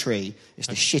Bird on a Tree. It's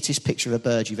the shittest picture of a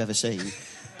bird you've ever seen.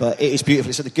 But it is beautiful.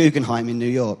 It's at the Guggenheim in New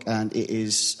York, and it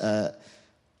is...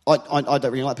 I don't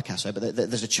really like Picasso, but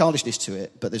there's a childishness to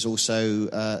it, but there's also...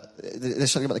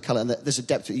 there's something about the colour, and there's a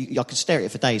depth... I could stare at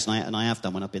it for days, and I have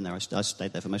done when I've been there. I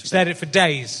stayed there for most of the day. Stared at it for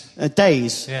days?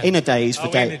 Days. Yeah. In a days. For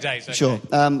days. In a days, okay. Sure.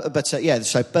 Yeah,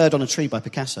 so Bird on a Tree by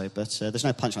Picasso, but there's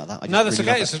no punch like that. No, that's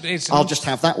really okay. I'll just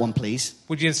have that one, please.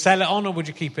 Would you sell it on, or would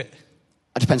you keep it?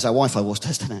 It depends how Wi-Fi was,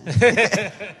 doesn't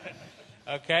it?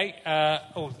 Okay. I'm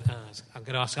going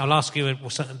to ask... I'll ask you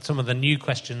some of the new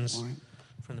questions... Right.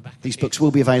 These books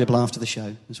will be available after the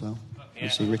show as well. Yeah,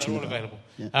 we'll see Richie they're all available.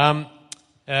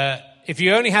 Yeah. If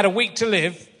you only had a week to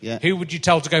live, who would you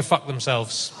tell to go fuck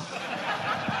themselves?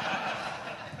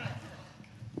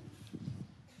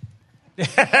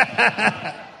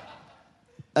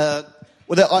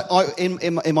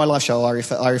 In my live show, I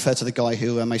refer to the guy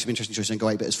who makes some interesting choices in Go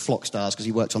 8-bit as Flock Stars, because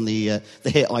he worked on the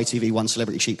hit ITV1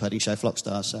 celebrity sheep herding show Flock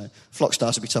Stars. So Flock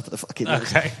Stars would be top at the fucking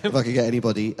list if I could get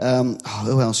anybody.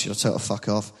 Who else should I tell to fuck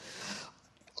off?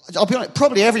 I'll be honest,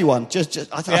 probably everyone.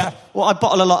 I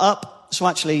bottle a lot up. So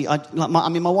actually,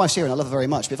 my wife's here and I love her very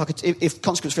much. But if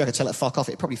consequence-free, I could tell her to fuck off.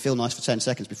 It'd probably feel nice for 10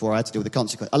 seconds before I had to deal with the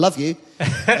consequence. I love you.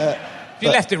 If you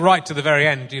left it right to the very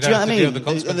end, you don't have to deal with the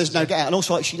consequences. And there's no get out. And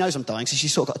also, she knows I'm dying, so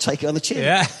she's sort of got to take it on the chin.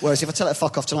 Yeah. Whereas if I tell her to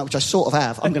fuck off tonight, which I sort of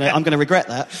have, I'm gonna regret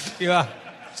that. You are.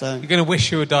 So you're going to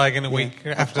wish you were dying in a week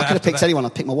after that. I could have picked anyone. I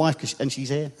picked my wife, and she's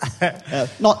here.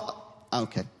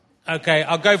 Okay. Okay,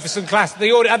 I'll go for some classic.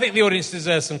 I think the audience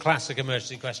deserves some classic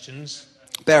emergency questions.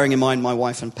 Bearing in mind my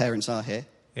wife and parents are here.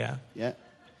 Yeah. Yeah.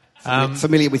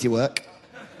 Familiar with your work.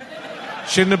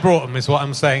 Shouldn't have brought them, is what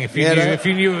I'm saying. If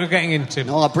you knew what we were getting into.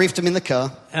 No, I briefed them in the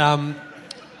car.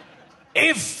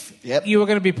 If you were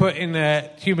going to be put in a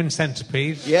human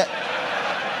centipede. Yeah.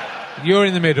 You're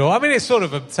in the middle. I mean, it's sort of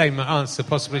the same answer,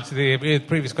 possibly, to the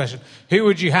previous question. Who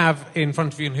would you have in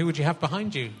front of you and who would you have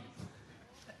behind you?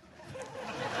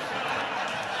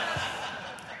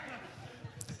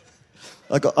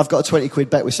 I've got a 20 quid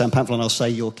bet with Sam Pamphlet and I'll say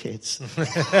your kids.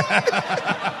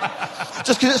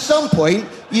 Just because at some point,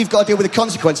 you've got to deal with the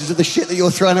consequences of the shit that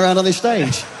you're throwing around on this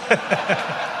stage.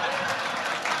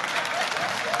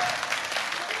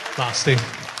 Nasty.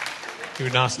 You're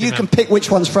a nasty You man. can pick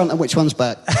which one's front and which one's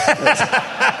back.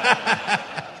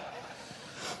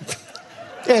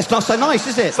 Yeah, it's not so nice,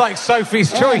 is it? It's like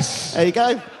Sophie's Choice. There you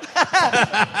go.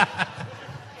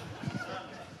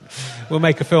 We'll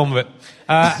make a film of it.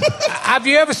 Have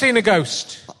you ever seen a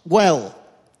ghost? Well,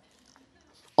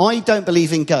 I don't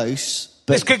believe in ghosts.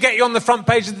 But this could get you on the front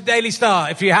page of the Daily Star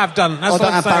if you have done. That's I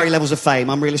don't have Barry levels of fame.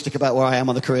 I'm realistic about where I am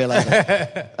on the career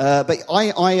ladder. But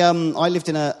I lived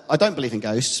in a... I don't believe in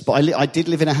ghosts, but I did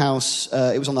live in a house...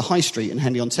 it was on the High Street in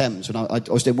Henley-on-Thames when I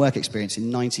was doing work experience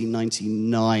in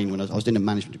 1999 when I was doing a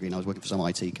management degree and I was working for some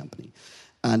IT company.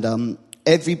 And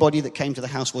everybody that came to the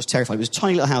house was terrified. It was a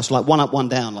tiny little house, like one up, one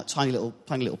down, like tiny little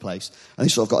place. And they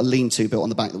sort of got a lean-to built on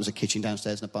the back. There was a kitchen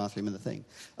downstairs and a bathroom and the thing.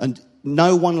 And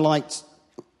no one liked...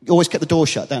 always kept the door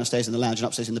shut downstairs in the lounge and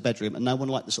upstairs in the bedroom, and no one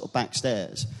liked the sort of back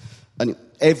stairs. And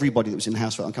everybody that was in the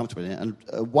house felt uncomfortable in it. And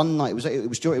one night, it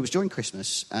was during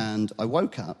Christmas, and I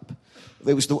woke up.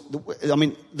 It was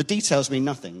the details mean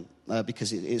nothing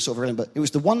because it's sort of irrelevant. But it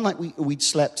was the one night we'd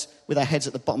slept with our heads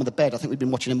at the bottom of the bed. I think we'd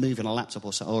been watching a movie on a laptop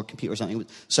or a computer or something.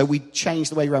 So we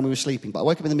changed the way around we were sleeping. But I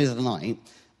woke up in the middle of the night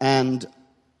and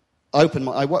I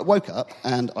woke up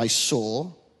and I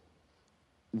saw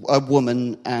a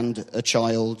woman and a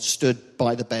child stood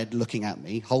by the bed looking at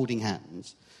me, holding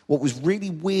hands. What was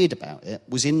really weird about it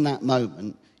was in that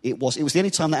moment, it was the only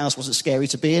time that house wasn't scary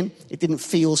to be in. It didn't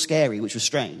feel scary, which was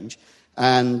strange.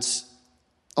 And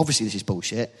obviously this is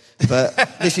bullshit, but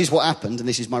this is what happened, and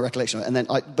this is my recollection of it. And then,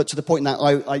 but to the point that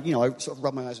I sort of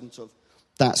rubbed my eyes and sort of,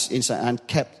 that's insane,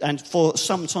 and for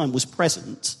some time was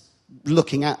present,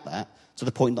 looking at that, to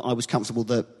the point that I was comfortable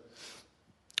that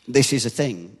this is a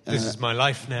thing. This is my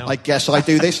life now. I guess I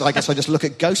do this. I guess I just look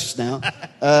at ghosts now.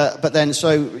 But then,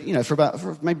 for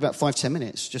maybe about 5-10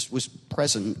 minutes, just was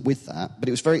present with that. But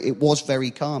it was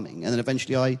very calming. And then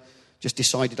eventually, I just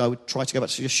decided I would try to go back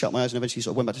to just shut my eyes, and eventually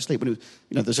sort of went back to sleep. When it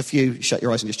was, there's a few shut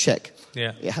your eyes and just check.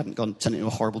 Yeah. It hadn't turned into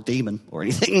a horrible demon or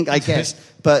anything, I guess.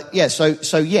 But yeah,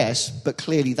 so yes, but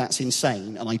clearly that's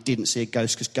insane, and I didn't see a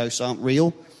ghost because ghosts aren't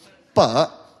real.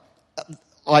 But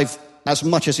I've, as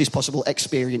much as is possible,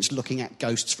 experienced looking at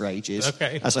ghosts for ages,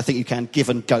 as I think you can,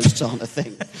 given ghosts aren't a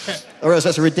thing. Or else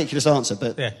that's a ridiculous answer,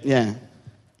 but yeah.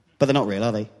 But they're not real,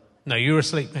 are they? No, you were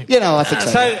asleep, mate. I think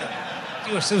so.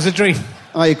 It was a dream.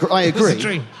 I agree. It was a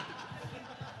dream.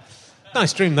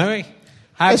 Nice dream, though, eh?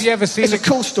 Have you ever seen it's a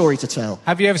cool story to tell.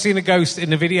 Have you ever seen a ghost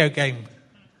in a video game?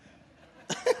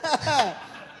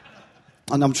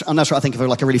 And I'm not sure I think of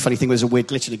like a really funny thing where there's a weird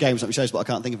glitch in the game or something shows, but I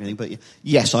can't think of anything. But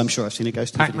yes, I'm sure I've seen a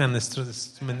ghost. Pac-Man,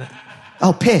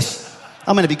 Oh, piss.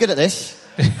 I'm going to be good at this.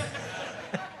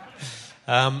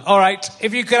 All right.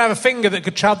 If you could have a finger that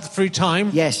could travel through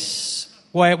time... Yes.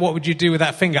 What would you do with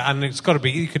that finger? And it's got to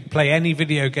be... You could play any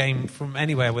video game from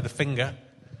anywhere with a finger.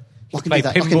 I can do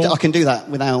that. I can do that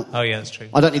without... Oh, yeah, that's true.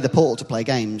 I don't need the portal to play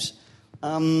games.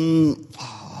 So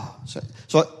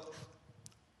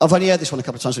I've only heard this one a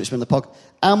couple of times when it's been in the pod.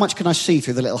 How much can I see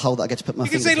through the little hole that I get to put my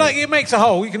finger through? You can see, it makes a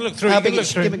hole. You can look through it. How big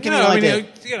is it? Give me an idea.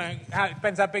 It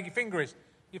depends how big your finger is.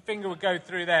 Your finger would go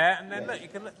through there, and then look, you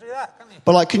can look through that, can't you?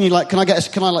 But can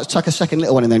I tuck a second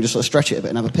little one in there and just sort of stretch it a bit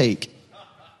and have a peek?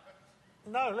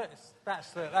 No, look,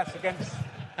 that's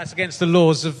against the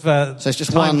laws of so it's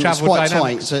just time one, travel it's quite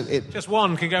dynamics. tight. So just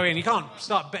one can go in. You can't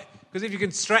start because if you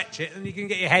can stretch it, then you can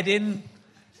get your head in.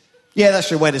 Yeah, that's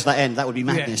true. Where does that end? That would be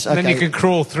madness. Yeah. And then you can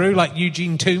crawl through like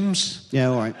Eugene Toombs. Yeah,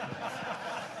 all right.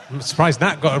 I'm surprised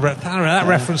that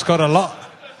reference got a lot.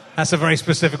 That's a very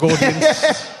specific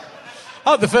audience.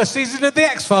 Oh, the first season of The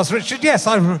X-Files, Richard. Yes,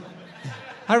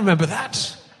 I remember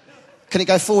that. Can it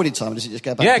go forward in time, or does it just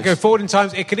go back? Yeah, go forward in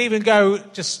time. It could even go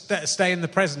just stay in the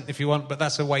present if you want, but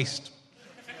that's a waste.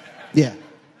 Yeah.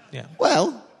 Yeah.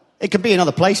 Well, it could be in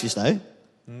other places, though.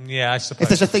 Yeah, I suppose. If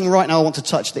there's a thing right now I want to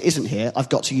touch that isn't here, I've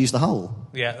got to use the hole.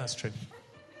 Yeah, that's true.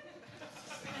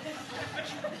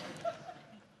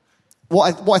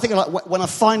 What I think, like, when I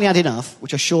finally had enough,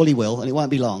 which I surely will, and it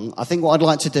won't be long, I think what I'd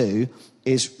like to do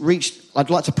is I'd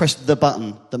like to press the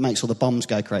button that makes all the bombs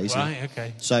go crazy. Right,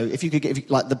 okay. So if you could get,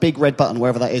 like, the big red button,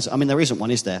 wherever that is. I mean, there isn't one,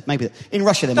 is there? Maybe in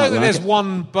Russia there might be. There's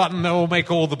one button that will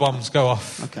make all the bombs go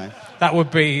off. Okay. That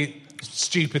would be a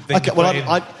stupid thing to put in.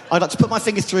 I'd like to put my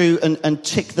finger through and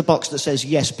tick the box that says,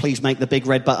 yes, please make the big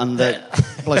red button that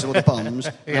blows up all the bombs.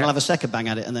 And then I'll have a second bang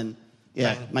at it and then...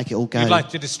 Yeah, make it all go. You'd like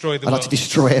to destroy the world. I'd like to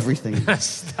destroy everything.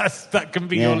 That can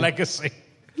be your legacy.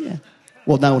 Yeah.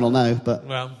 Well, no one will know, but...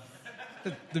 Well,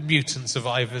 the mutant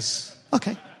survivors.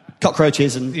 Okay.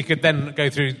 Cockroaches and... You could then go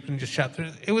through and just shout through,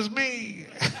 it was me!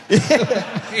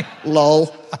 Lol.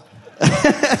 Good,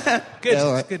 yeah,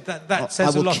 all right. Good. That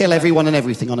says a lot. I will kill everyone and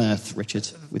everything on Earth,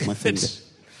 Richard, with my finger.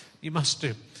 You must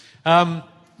do.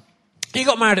 You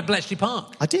got married at Bletchley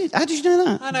Park. I did. How did you know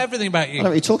that? I know everything about you. I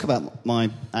don't really talk about my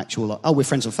actual life. Oh, we're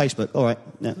friends on Facebook. All right.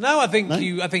 Yeah. No, I think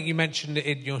you mentioned it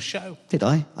in your show. Did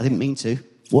I? I didn't mean to.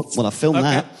 What? Well, I filmed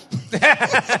that.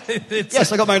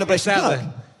 Yes, I got married at Bletchley Park.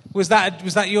 Was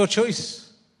that your choice?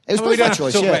 It was both my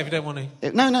choice. Talk yeah. about it if you don't want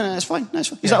to. No, it's fine. No, it's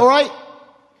fine. Is that all right?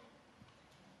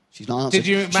 She's not answering.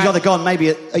 She's either gone.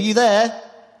 Maybe. Are you there?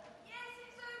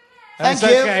 Yes, it's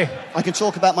okay. Thank you. Okay. I can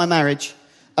talk about my marriage.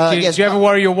 Do you ever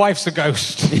worry your wife's a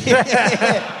ghost?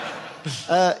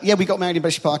 Yeah, we got married in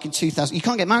Bletchley Park in 2000. You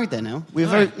can't get married there now. We're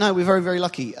very, very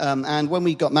lucky. And when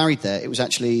we got married there, it was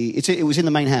actually it was in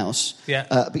the main house. Yeah.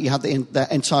 But you had the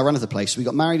entire run of the place. We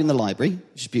got married in the library,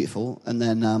 which is beautiful, and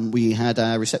then we had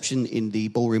our reception in the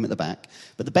ballroom at the back.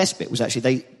 But the best bit was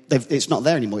actually it's not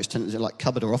there anymore. It's turned into like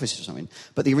cupboard or offices or something.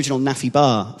 But the original Naffy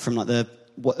bar from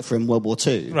from World War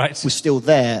II was still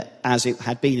there as it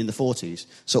had been in the 40s.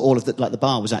 So all of the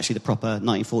bar was actually the proper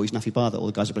 1940s Naffy bar that all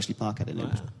the guys at Bletchley Park had in it.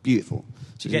 It was beautiful.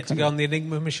 Did you get to go on the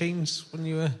Enigma machines when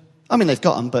you were... I mean, they've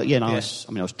got them, but I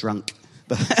was drunk.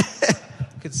 But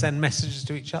could send messages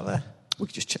to each other. We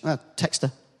could just text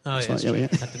her. Oh, yeah, like, yeah. I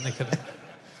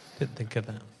didn't think of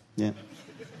that. Yeah.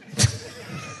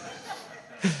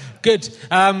 Good.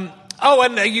 And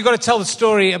you got to tell the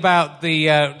story about the,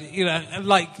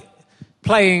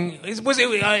 playing. Was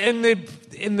it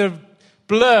in the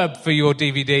blurb for your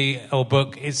DVD or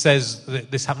book? It says that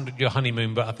this happened at your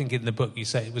honeymoon, but I think in the book you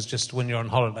say it was just when you're on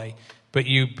holiday. But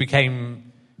you were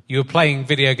playing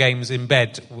video games in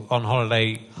bed on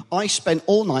holiday. I spent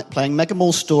all night playing Mega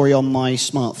Mall Story on my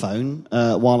smartphone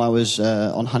while I was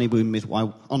on honeymoon with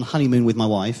my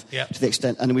wife. Yeah. To the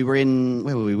extent, and we were in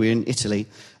We were in Italy.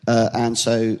 And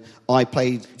so I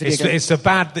played video games. It's so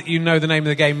bad that you know the name of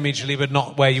the game immediately, but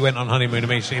not where you went on honeymoon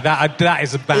immediately. That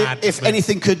is a bad... If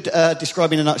anything could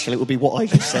describe in a nutshell, it would be what I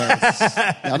just said.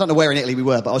 I don't know where in Italy we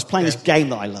were, but I was playing this game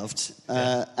that I loved.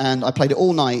 And I played it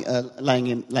all night, laying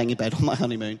in bed on my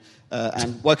honeymoon,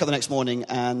 and woke up the next morning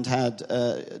and had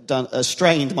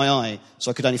strained my eye, so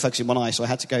I could only focus in one eye. So I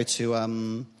had to go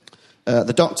to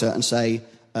the doctor and say...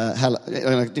 hello.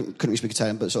 I couldn't really speak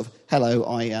Italian, but sort of, hello.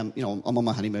 I'm on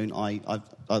my honeymoon.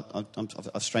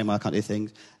 I've strained my eye. I can't do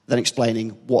things. Then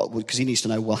explaining because he needs to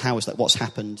know. Well, how is that? What's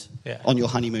happened on your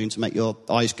honeymoon to make your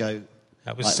eyes go?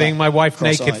 I was seeing my wife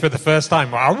naked for the first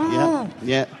time.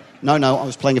 Yeah. No. I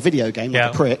was playing a video game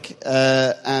like a prick,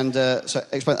 so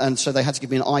they had to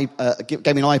give me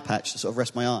an eye patch to sort of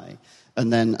rest my eye.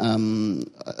 And then,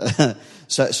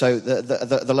 so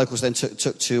the locals then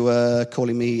took to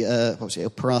calling me, what was it, Il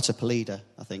Pirata Pallida,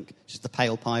 I think, which is the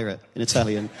pale pirate in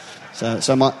Italian.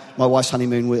 So my wife's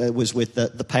honeymoon was with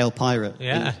the pale pirate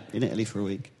in Italy for a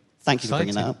week. Thank you for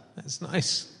bringing that up. That's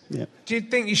nice. Yeah. Do you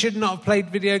think you should not have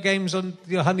played video games on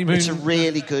your honeymoon? It's a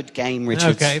really good game,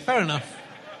 Richard. Okay, fair enough.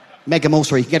 Mega Mall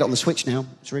Story, you can get it on the Switch now.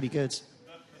 It's really good.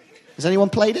 Has anyone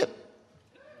played it?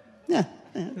 Yeah.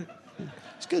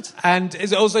 It's good. And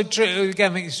is it also true,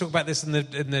 again, I think you talk about this in the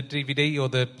DVD or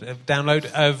the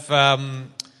download, of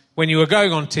when you were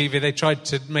going on TV, they tried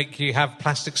to make you have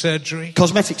plastic surgery?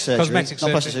 Cosmetic surgery. Not plastic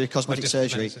surgery, cosmetic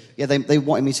surgery. Yeah, they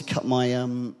wanted me to cut my,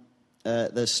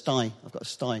 the sty. I've got a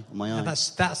sty on my eye. And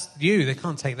that's you. They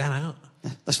can't take that out.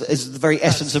 It's the very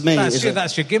essence of me.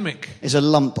 That's your gimmick. It's a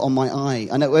lump on my eye.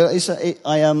 I know. It was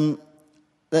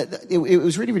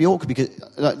really, really awkward because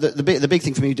the big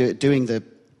thing for me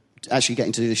actually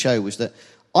getting to do the show was that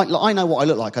I know what I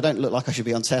look like. I don't look like I should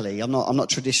be on telly. I'm not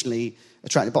traditionally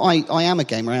attractive, but I am a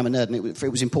gamer. I am a nerd, and it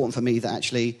was important for me that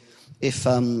actually, if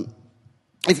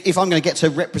if I'm going to get to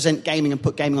represent gaming and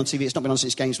put gaming on TV, it's not been on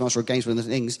since Games Master or Games with the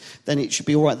Things, then it should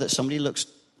be all right that somebody looks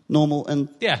normal and...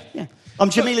 Yeah.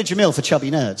 I'm Jamila Jamil for Chubby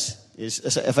Nerds, is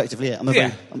effectively it.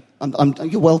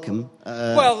 You're welcome.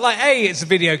 Well, it's a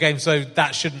video game, so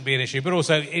that shouldn't be an issue, but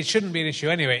also it shouldn't be an issue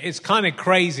anyway. It's kind of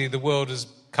crazy the world has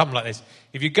come like this.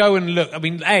 If you go and look, I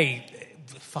mean,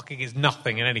 fucking is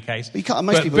nothing in any case. But you can't,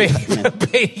 most people...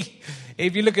 B,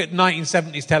 if you look at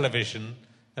 1970s television...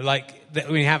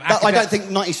 we have. I don't think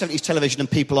 1970s television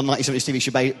and people on 1970s TV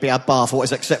should be our bar for what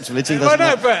is acceptable in 2000.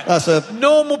 Well, no, but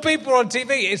normal people on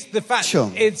TV. It's the fact.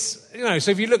 Sure. It's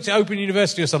So if you looked at Open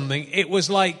University or something, it was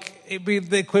like it'd be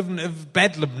the equivalent of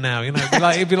Bedlam now.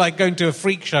 It'd be like going to a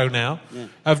freak show now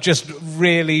of just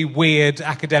really weird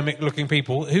academic-looking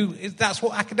people. That's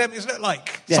what academics look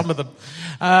like. Yeah. Some of them,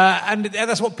 and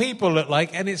that's what people look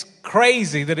like. And it's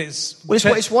crazy that it's. Well,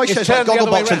 it's why shows like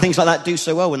Gogglebox and things like that do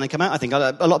so well when they come out. I think a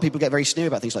lot of people get very sneery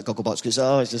about things like Gogglebox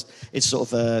because it's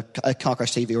sort of a car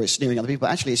crash TV or it's sneering other people.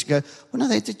 But actually, it's go, well, no,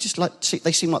 they just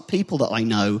they seem like people that I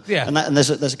know. Yeah. And there's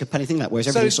a compelling thing that whereas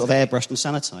everything's sort of airbrushed and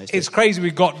sanitised. It's crazy. We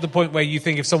got to the point where you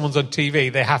think if someone's on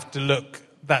TV, they have to look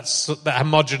that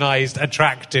homogenised,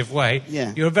 attractive way.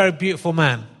 Yeah. You're a very beautiful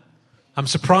man. I'm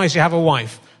surprised you have a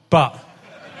wife, but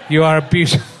you are a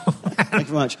beautiful man. Thank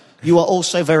you very much. You are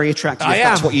also very attractive. If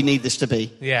that's what you need this to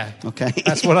be. Yeah. Okay.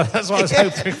 That's what I was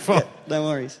hoping for. Yeah, no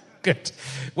worries. Good.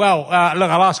 Well,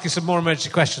 look, I'll ask you some more emergency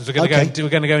questions. We're going to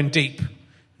go in deep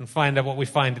and find out what we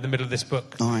find in the middle of this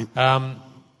book. All right.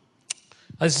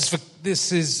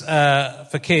 This is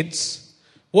for kids.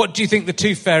 What do you think the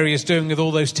Tooth Fairy is doing with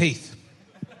all those teeth?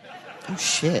 Oh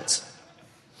shit!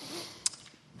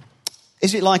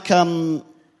 Is it like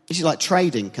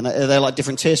trading? Are there like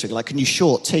different tiers? Like, can you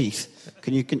short teeth?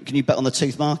 Can you bet on the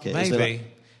tooth market? Maybe.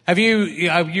 Have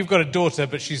you've got a daughter,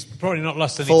 but she's probably not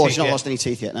lost any teeth yet. She's not lost any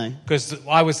teeth yet, no. Because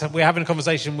we're having a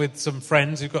conversation with some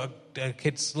friends who've got a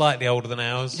kid slightly older than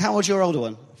ours. How old's your older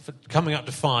one? Coming up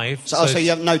to 5. So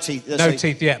you have no teeth? No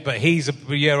teeth yet, but he's a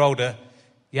year older.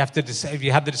 You have to if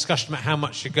you had the discussion about how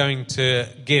much you're going to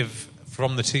give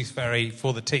from the Tooth Fairy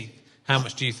for the teeth. How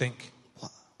much do you think?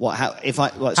 How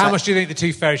much do you think the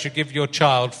Tooth Fairy should give your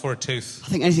child for a tooth? I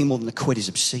think anything more than a quid is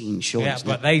obscene, sure. Yeah,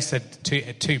 but they said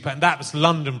 £2. That was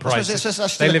London prices.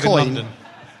 That's they live in London.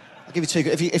 I'll give you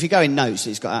 £2. If you go in notes,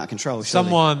 it's got out of control.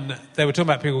 Surely. They were talking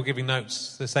about people giving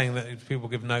notes. They're saying that people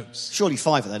give notes. Surely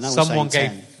 £5 though. No Someone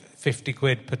gave 50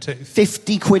 quid per tooth.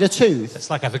 50 quid a tooth? It's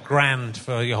like £1,000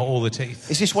 for all the teeth.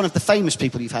 Is this one of the famous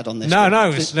people you've had on this?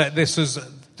 No. This was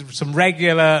some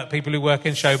regular people who work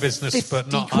in show business, 50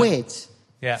 but not. 50 quid?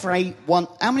 Yeah. For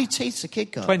how many teeth's a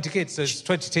kid got? 20 kids. There's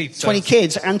 20 teeth. 20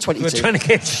 kids and 20 teeth? 20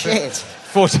 kids. Shit.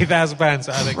 £40,000,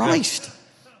 I think. Christ.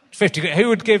 50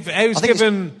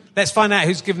 quid. Let's find out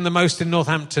who's given the most in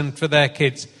Northampton for their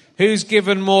kids. Who's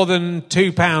given more than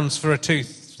 £2 for a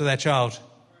tooth to their child?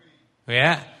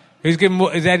 Yeah. Who's given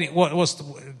more?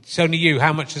 It's only you.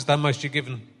 How much is the most you've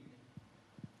given?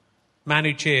 Man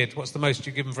who cheered. What's the most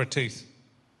you've given for a tooth?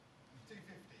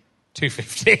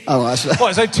 250. Oh, that's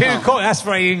what? So that's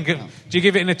very income. Do you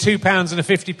give it in a £2 and a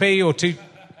 50p or two?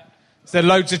 Is there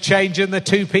loads of change in the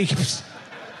 2p?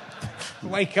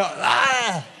 Wake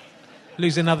up.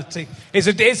 Lose another teeth.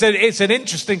 It's an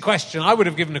interesting question. I would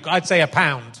have given I'd say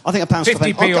 £1. I think £1.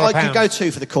 50p or I could go 2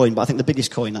 for the coin, but I think the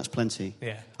biggest coin, that's plenty.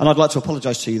 Yeah. And I'd like to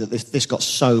apologise to you that this got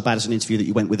so bad as an interview that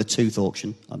you went with a tooth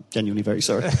auction. I'm genuinely very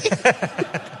sorry.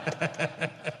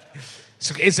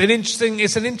 It's an interesting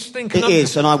conundrum. It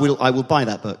is, and I will buy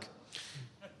that book.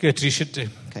 Good, you should do.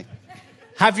 Okay.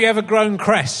 Have you ever grown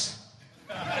cress?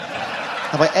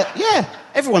 Have I? Yeah,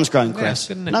 everyone's grown cress.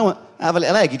 Yeah, no one. Have a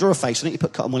little egg, you draw a face on it, you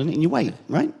put cotton wool in it, and you wait,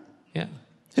 right? Yeah.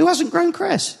 Who hasn't grown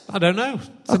cress? I don't know.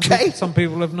 Some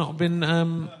people have not been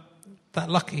that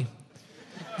lucky.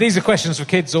 These are questions for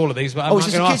kids, all of these. But is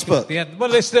this a kids' book? Well,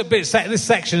 this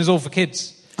section is all for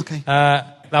kids. Okay.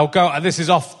 I'll go. This is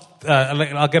off.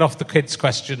 I'll get off the kids'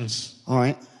 questions. All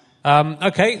right.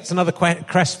 Okay, it's another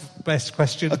cress-based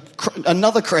question.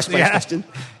 Another cress-based question.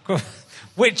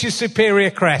 Which is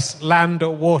superior cress, land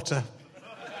or water?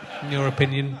 In your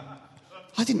opinion?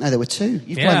 I didn't know there were two.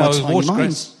 You've blown my tiny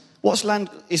watercress. What's land?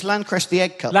 Is landcress the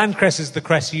egg cup? Landcress is the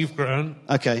cress you've grown.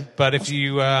 Okay. But if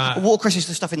you... watercress is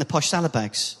the stuff in the posh salad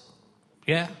bags.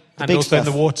 Yeah, and also in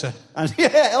the water.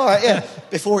 Yeah, all right, yeah.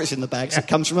 Before it's in the bags, it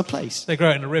comes from a place. They grow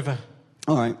it in a river.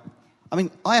 All right. I mean,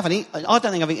 I don't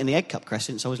think I've eaten the egg cup cress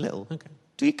since I was little. Okay.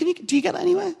 Do you get that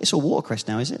anywhere? It's all watercress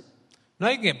now, is it? No,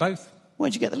 you can get both.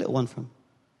 Where'd you get the little one from?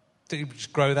 Do you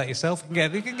just grow that yourself?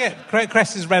 You can get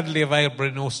cress is readily available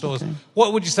in all stores. Okay.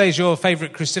 What would you say is your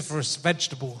favourite cruciferous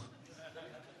vegetable?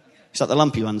 It's like the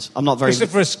lumpy ones. I'm not very...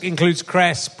 Cruciferous includes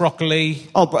cress, broccoli...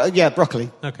 Oh, broccoli. Okay,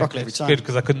 broccoli every time. good,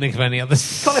 because I couldn't think of any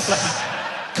others.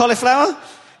 Cauliflower?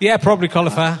 Yeah, probably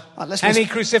cauliflower. Any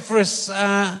go... cruciferous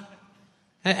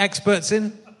experts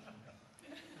in?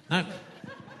 No.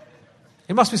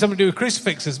 It must be something to do with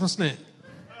crucifixes, mustn't it?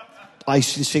 I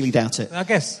sincerely doubt it. I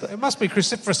guess. It must be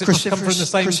cruciferous. It must come from the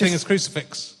same thing as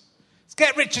crucifix. Let's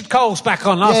get Richard Coles back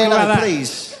on. Ask him about that.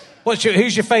 Please.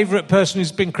 Who's your favourite person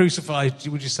who's been crucified,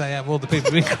 would you say, out of all the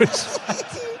people who've been crucified?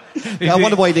 I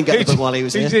wonder why he didn't get the book while he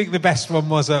was here. Who do you think the best one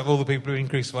was out of all the people who've been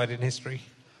crucified in history?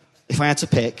 If I had to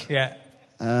pick... Yeah.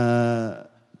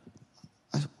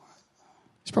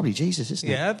 It's probably Jesus, isn't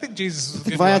it? Yeah, I think Jesus was a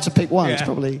good If I had to pick one, it's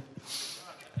probably...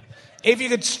 If you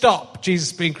could stop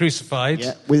Jesus being crucified...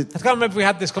 Yeah, I can't remember if we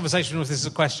had this conversation or if this is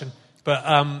a question,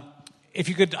 but if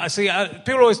you could...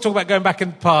 people always talk about going back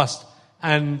in the past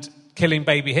and killing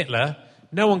baby Hitler.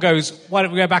 No one goes, why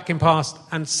don't we go back in past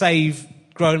and save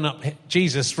grown-up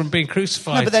Jesus from being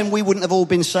crucified? No, but then we wouldn't have all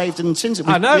been saved and sins.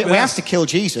 I know. We have to kill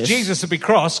Jesus. Jesus would be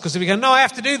cross, because if you go, no, I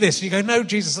have to do this, and you go, no,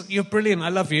 Jesus, you're brilliant, I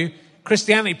love you.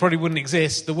 Christianity probably wouldn't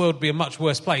exist. The world would be a much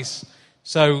worse place.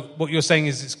 So what you're saying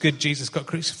is it's good Jesus got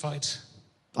crucified.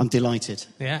 I'm delighted.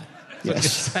 Yeah.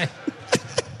 Yes.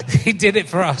 He did it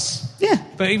for us. Yeah.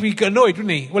 But he'd be annoyed,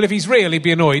 wouldn't he? Well, if he's real, he'd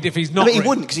be annoyed. If he's not... But he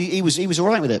wouldn't, because he was all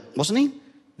right with it, wasn't he?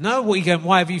 No, what are you going,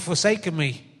 why have you forsaken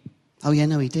me? Oh, yeah,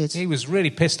 no, he did. He was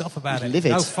really pissed off about it.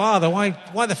 Livid. Oh, Father,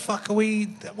 why the fuck are we...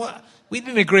 What? We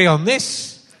didn't agree on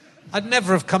this. I'd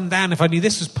never have come down if I knew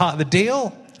this was part of the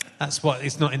deal. That's what...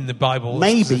 It's not in the Bible.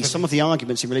 Maybe some of the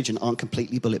arguments in religion aren't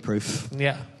completely bulletproof.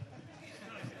 Yeah.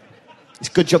 It's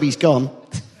a good job he's gone.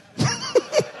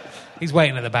 He's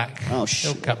waiting at the back. Oh,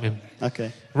 shit. He'll cut him.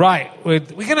 Okay. Right. We're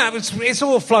gonna have... It's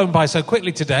all flown by so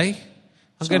quickly today.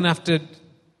 I'm going to have to...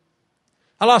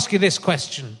 I'll ask you this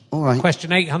question. All right.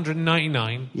 Question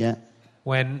 899. Yeah.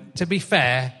 When, to be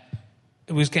fair,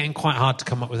 it was getting quite hard to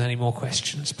come up with any more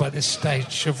questions by this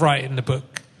stage of writing the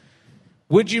book.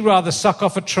 Would you rather suck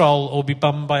off a troll or be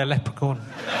bummed by a leprechaun?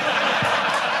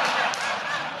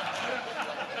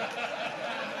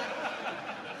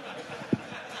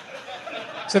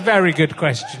 It's a very good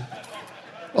question.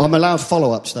 I'm allowed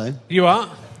follow-ups, though. You are?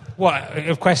 What,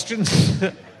 of questions?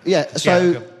 Yeah,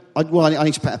 so... Yeah, I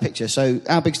need to paint a picture. So,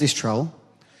 how big's this troll?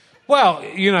 Well,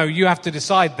 you have to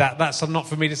decide that. That's not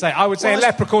for me to say. I would say a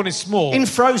leprechaun is small. In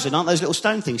Frozen, aren't those little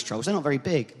stone things trolls? They're not very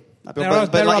big. But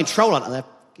in Troll Hunter, they're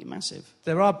massive.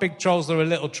 There are big trolls, there are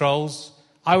little trolls.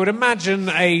 I would imagine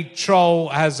a troll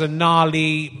has a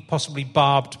gnarly, possibly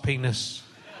barbed penis.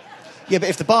 Yeah, but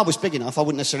if the barb was big enough, I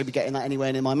wouldn't necessarily be getting that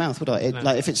anywhere near my mouth, would I? No.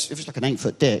 Like if it's like an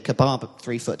 8-foot dick, a barb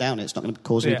 3 foot down, it's not going to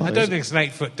cause any I bother, don't think it's an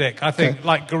 8-foot dick. I think,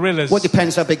 like gorillas... Well, it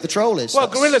depends how big the troll is. Well,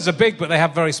 gorillas are big, but they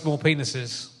have very small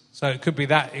penises. So it could be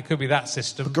that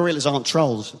system. But gorillas aren't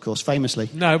trolls, of course, famously.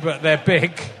 No, but they're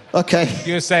big. Okay.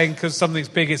 You're saying because something's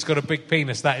big, it's got a big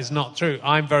penis. That is not true.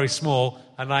 I'm very small,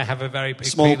 and I have a very big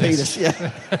small penis.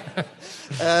 Yeah.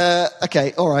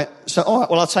 Okay, all right. So, all right.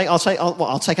 Well, I'll take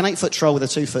an 8-foot troll with a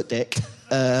 2-foot dick,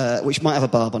 which might have a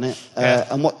barb on it.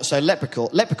 And what? So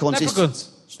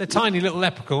leprechauns. They're tiny little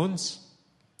leprechauns.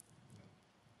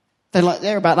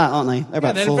 They're about that, aren't they?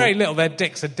 They're very little. Their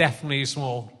dicks are definitely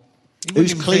small.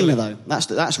 Who's cleaner though?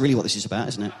 That's really what this is about,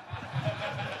 isn't it?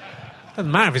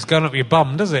 Doesn't matter if it's going up your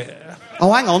bum, does it?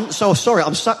 Oh, hang on. So sorry,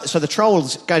 so the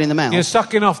troll's going in the mouth. You're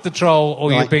sucking off the troll,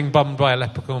 or you're being bummed by a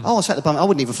leprechaun. Oh, I'll take the bum. I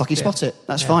wouldn't even fucking spot it.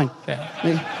 That's fine.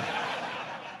 Yeah.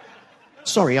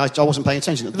 Sorry, I wasn't paying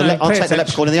attention. I'll take the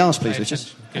leprechaun in the arse, please, Richard.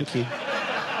 Thank you.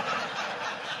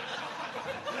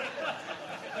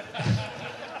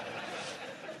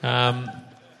 Um,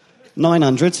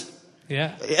 900.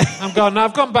 Yeah. I've gone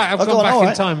back. I've gone back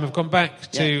in time. I've gone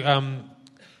back to...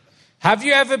 have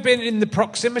you ever been in the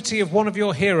proximity of one of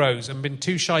your heroes and been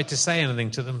too shy to say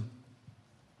anything to them?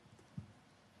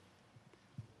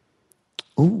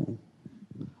 Ooh.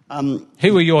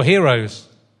 Who are your heroes?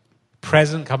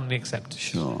 Present company accepted.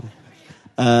 Sure.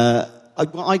 Dara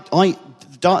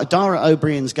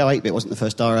O'Brien's Go 8-Bit wasn't the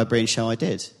first Dara O'Brien show I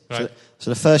did. Right. So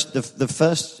the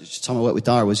first time I worked with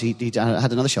Dara was he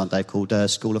had another show on Dave called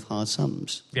School of Hard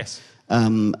Sums. Yes.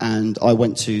 And I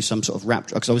went to some sort of rap...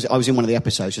 Because I was in one of the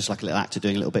episodes, just like a little actor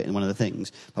doing a little bit in one of the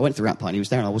things. I went to the rap party and he was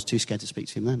there and I was too scared to speak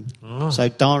to him then. Oh. So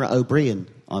Dara O'Brien,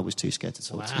 I was too scared to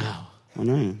talk to him. Wow. I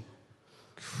know.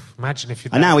 Imagine if you.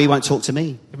 And now he won't talk to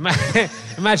me.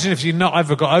 Imagine if you not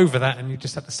ever got over that and you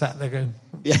just had to sat there going.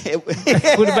 Yeah,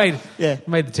 it would have made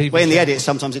the TV. Well, in the edit,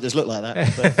 sometimes it does look like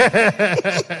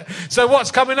that. So,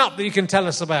 what's coming up that you can tell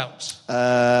us about?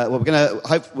 Well,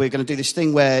 we're gonna do this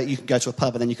thing where you can go to a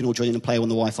pub and then you can all join in and play on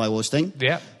the Wi-Fi Wars thing.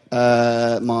 Yeah.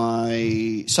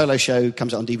 My solo show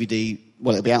comes out on DVD.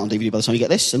 Well, it'll be out on DVD by the time you get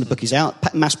this, and the book is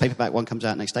out. Mass paperback one comes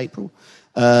out next April.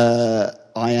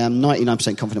 I am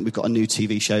 99% confident we've got a new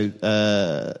TV show,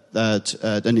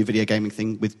 a new video gaming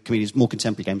thing with comedians, more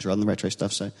contemporary games rather than retro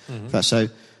stuff. So, I'm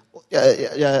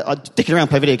dicking around,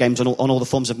 play video games on all the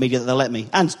forms of media that they'll let me,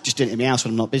 and just doing it in my house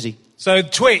when I'm not busy. So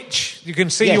Twitch, you can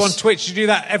see you on Twitch. You do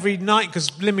that every night because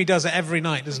Limmy does it every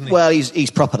night, doesn't he? Well, he's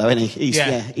proper though, isn't he?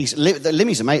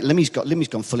 Limmy's a mate. Limmy's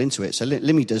gone full into it. So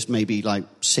Limmy does maybe like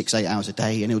 6-8 hours a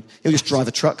day, and he'll just drive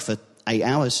a truck for 8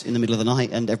 hours in the middle of the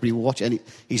night, and everybody will watch it. And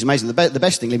he's amazing. The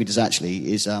best thing Limmy does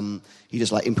actually is he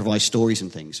does like improvised stories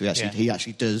and things. So he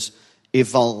actually does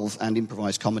evolve and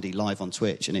improvise comedy live on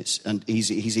Twitch, and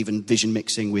he's even vision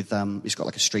mixing with he's got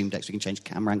like a stream deck so you can change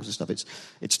camera angles and stuff.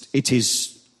 It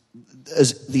is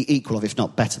as the equal of, if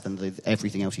not better than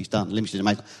everything else he's done. Limmy's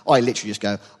amazing. I literally just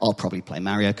go, I'll probably play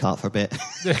Mario Kart for a bit.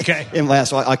 Okay. In my house,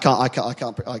 so I can't.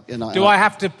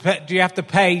 Do you have to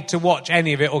pay to watch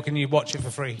any of it, or can you watch it for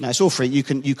free? No, it's all free. You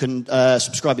can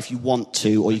subscribe if you want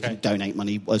to, or you can donate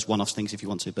money as one-off things if you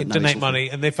want to. But donate money,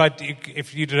 and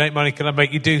if you donate money, can I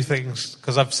make you do things?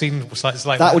 Because I've seen sites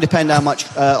like that. That will depend how much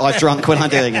I've drunk when I'm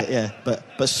doing it. Yeah,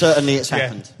 but certainly it's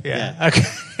happened. Yeah. Okay.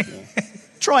 Yeah.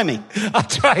 Try me. I'll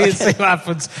try and see what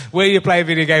happens. Will you play a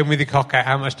video game with your cock out?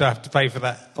 How much do I have to pay for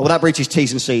that? Well, that breaches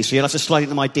T's and C's, so you'll have to slide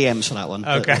into my DMs for that one.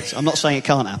 Okay. I'm not saying it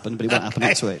can't happen, but it won't happen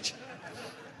on Twitch.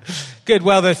 Good.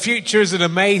 Well, the future is an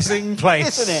amazing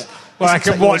place. Isn't it? Where I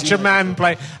can watch a man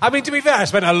play. I mean, to be fair, I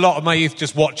spent a lot of my youth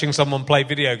just watching someone play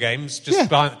video games, just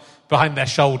behind their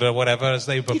shoulder or whatever, as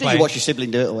they were playing. You watch your sibling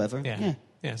do it or whatever.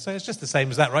 Yeah, so it's just the same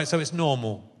as that, right? So it's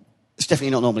normal. It's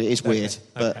definitely not normal. It is weird,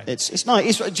 but it's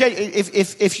nice.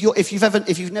 If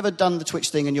you've never done the Twitch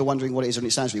thing and you're wondering what it is and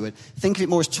it sounds really weird, think of it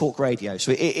more as talk radio.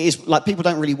 So it is like people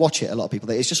don't really watch it. A lot of people,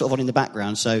 it's just sort of on in the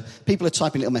background. So people are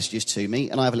typing little messages to me,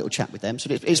 and I have a little chat with them.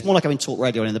 So it's more like having talk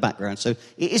radio on in the background. So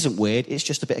it isn't weird. It's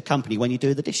just a bit of company when you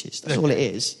do the dishes. That's all it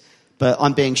is. But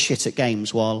I'm being shit at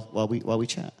games while we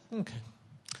chat. Okay.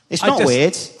 It's not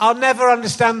weird. I'll never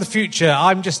understand the future.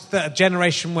 I'm just a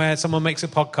generation where someone makes a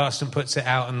podcast and puts it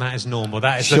out, and that is normal.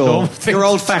 That is the normal thing. You're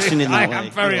old-fashioned in that way. I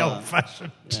am very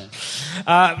old-fashioned.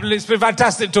 Yeah. It's been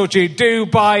fantastic to talk to you. Do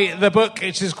buy the book.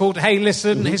 It is called Hey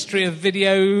Listen, History of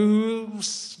Video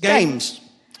Games.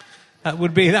 That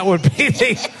would be the...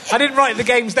 I didn't write the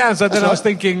games down, so then I was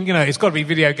thinking, it's got to be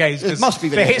video games. It must be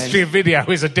video games. The History of Video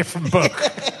is a different book.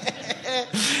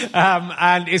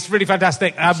 And it's really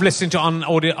fantastic. I'm listening to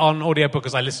it on audiobook,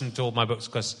 because I listen to all my books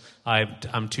because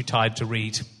I'm too tired to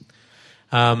read.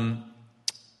 I'm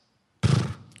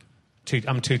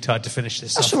too tired to finish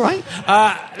this. That's all right. You've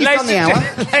done the hour.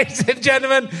 Ladies and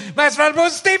gentlemen, Mass Randall,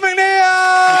 Steve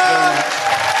McNeil!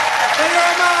 Thank you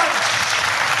very much.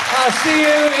 I'll see you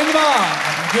in the bar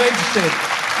if you're interested.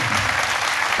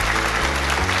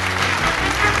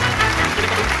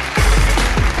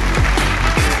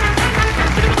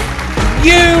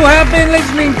 You have been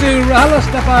listening to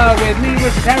RHLSTP with me,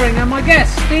 Richard Herring, and my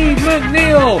guest, Steve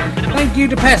McNeil. Thank you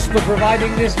to Pest for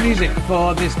providing this music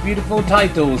for this beautiful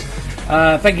titles.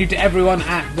 Thank you to everyone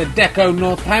at the Deco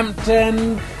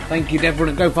Northampton. Thank you to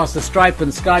everyone at Go Faster Stripe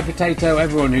and Sky Potato,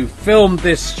 everyone who filmed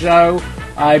this show.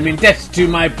 I'm indebted to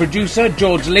my producer,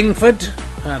 George Lingford.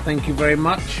 Thank you very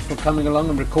much for coming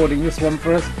along and recording this one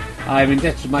for us. I'm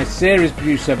indebted to my series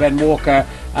producer, Ben Walker,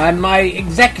 and my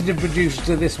executive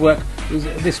producer this week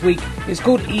is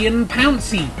called Ian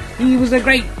Pouncey. He was a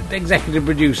great executive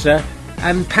producer,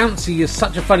 and Pouncey is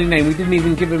such a funny name. We didn't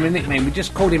even give him a nickname. We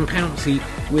just called him Pouncey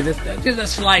with just a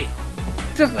slight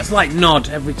nod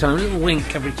every time, a little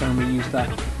wink every time we use that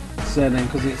surname,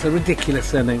 because it's a ridiculous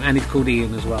surname, and he's called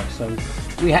Ian as well. So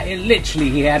he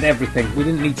had everything. We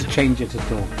didn't need to change it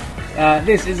at all.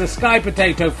 This is a Sky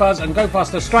Potato Fuzz and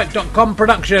GoFasterStripe.com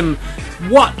production.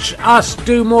 Watch us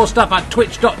do more stuff at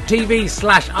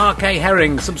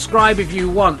twitch.tv/RKHerring. Subscribe if you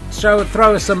want. Throw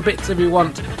us some bits if you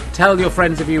want. Tell your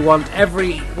friends if you want.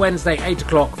 Every Wednesday, 8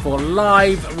 o'clock for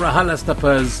live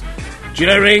RHLSTPs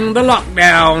during the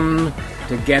lockdown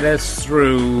to get us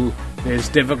through this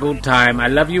difficult time. I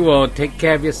love you all. Take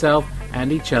care of yourself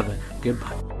and each other.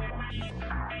 Goodbye.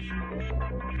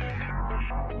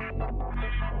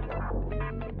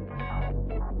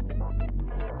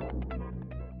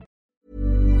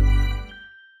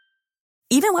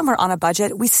 Even when we're on a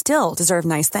budget, we still deserve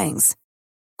nice things.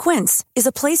 Quince is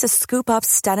a place to scoop up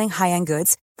stunning high-end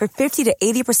goods for 50 to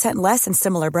 80% less than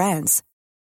similar brands.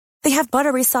 They have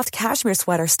buttery soft cashmere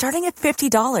sweaters starting at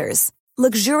 $50,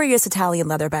 luxurious Italian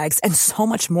leather bags, and so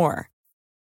much more.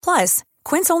 Plus,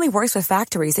 Quince only works with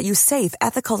factories that use safe,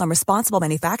 ethical, and responsible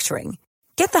manufacturing.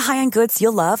 Get the high-end goods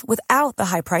you'll love without the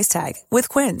high price tag with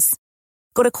Quince.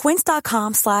 Go to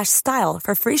quince.com/style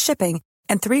for free shipping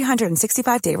and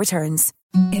 365-day returns.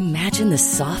 Imagine the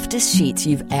softest sheets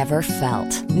you've ever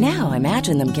felt. Now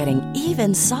imagine them getting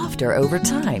even softer over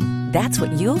time. That's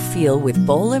what you'll feel with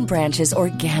Boll & Branch's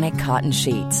organic cotton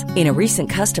sheets. In a recent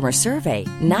customer survey,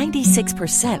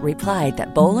 96% replied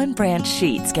that Boll & Branch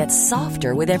sheets get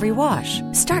softer with every wash.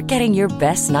 Start getting your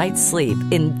best night's sleep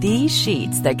in these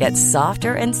sheets that get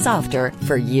softer and softer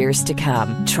for years to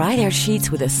come. Try their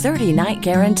sheets with a 30-night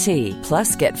guarantee.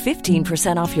 Plus, get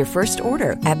 15% off your first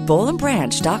order at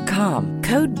bollandbranch.com.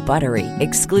 Code BUTTERY.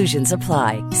 Exclusions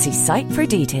apply. See site for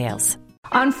details.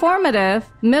 On Formative,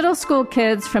 middle school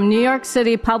kids from New York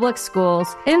City public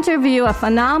schools interview a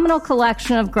phenomenal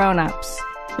collection of grown-ups.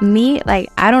 Me,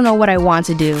 I don't know what I want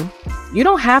to do. You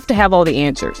don't have to have all the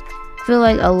answers. I feel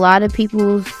like a lot of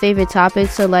people's favorite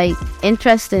topics are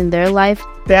interest in their life.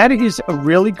 That is a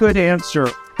really good answer.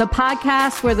 The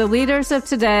podcast where the leaders of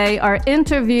today are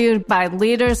interviewed by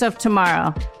leaders of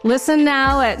tomorrow. Listen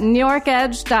now at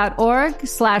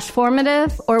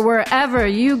newyorkedge.org/formative or wherever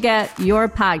you get your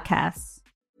podcasts.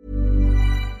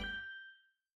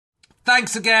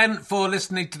 Thanks again for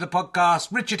listening to the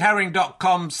podcast.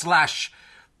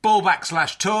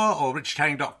 richardherring.com/ballback/tour or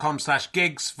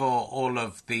richardherring.com/gigs for all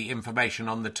of the information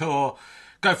on the tour.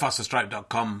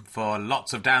 GoFasterStripe.com for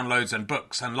lots of downloads and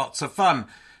books and lots of fun.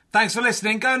 Thanks for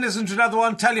listening. Go and listen to another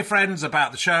one. Tell your friends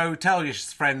about the show. Tell your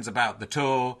friends about the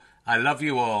tour. I love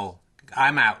you all.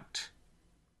 I'm out.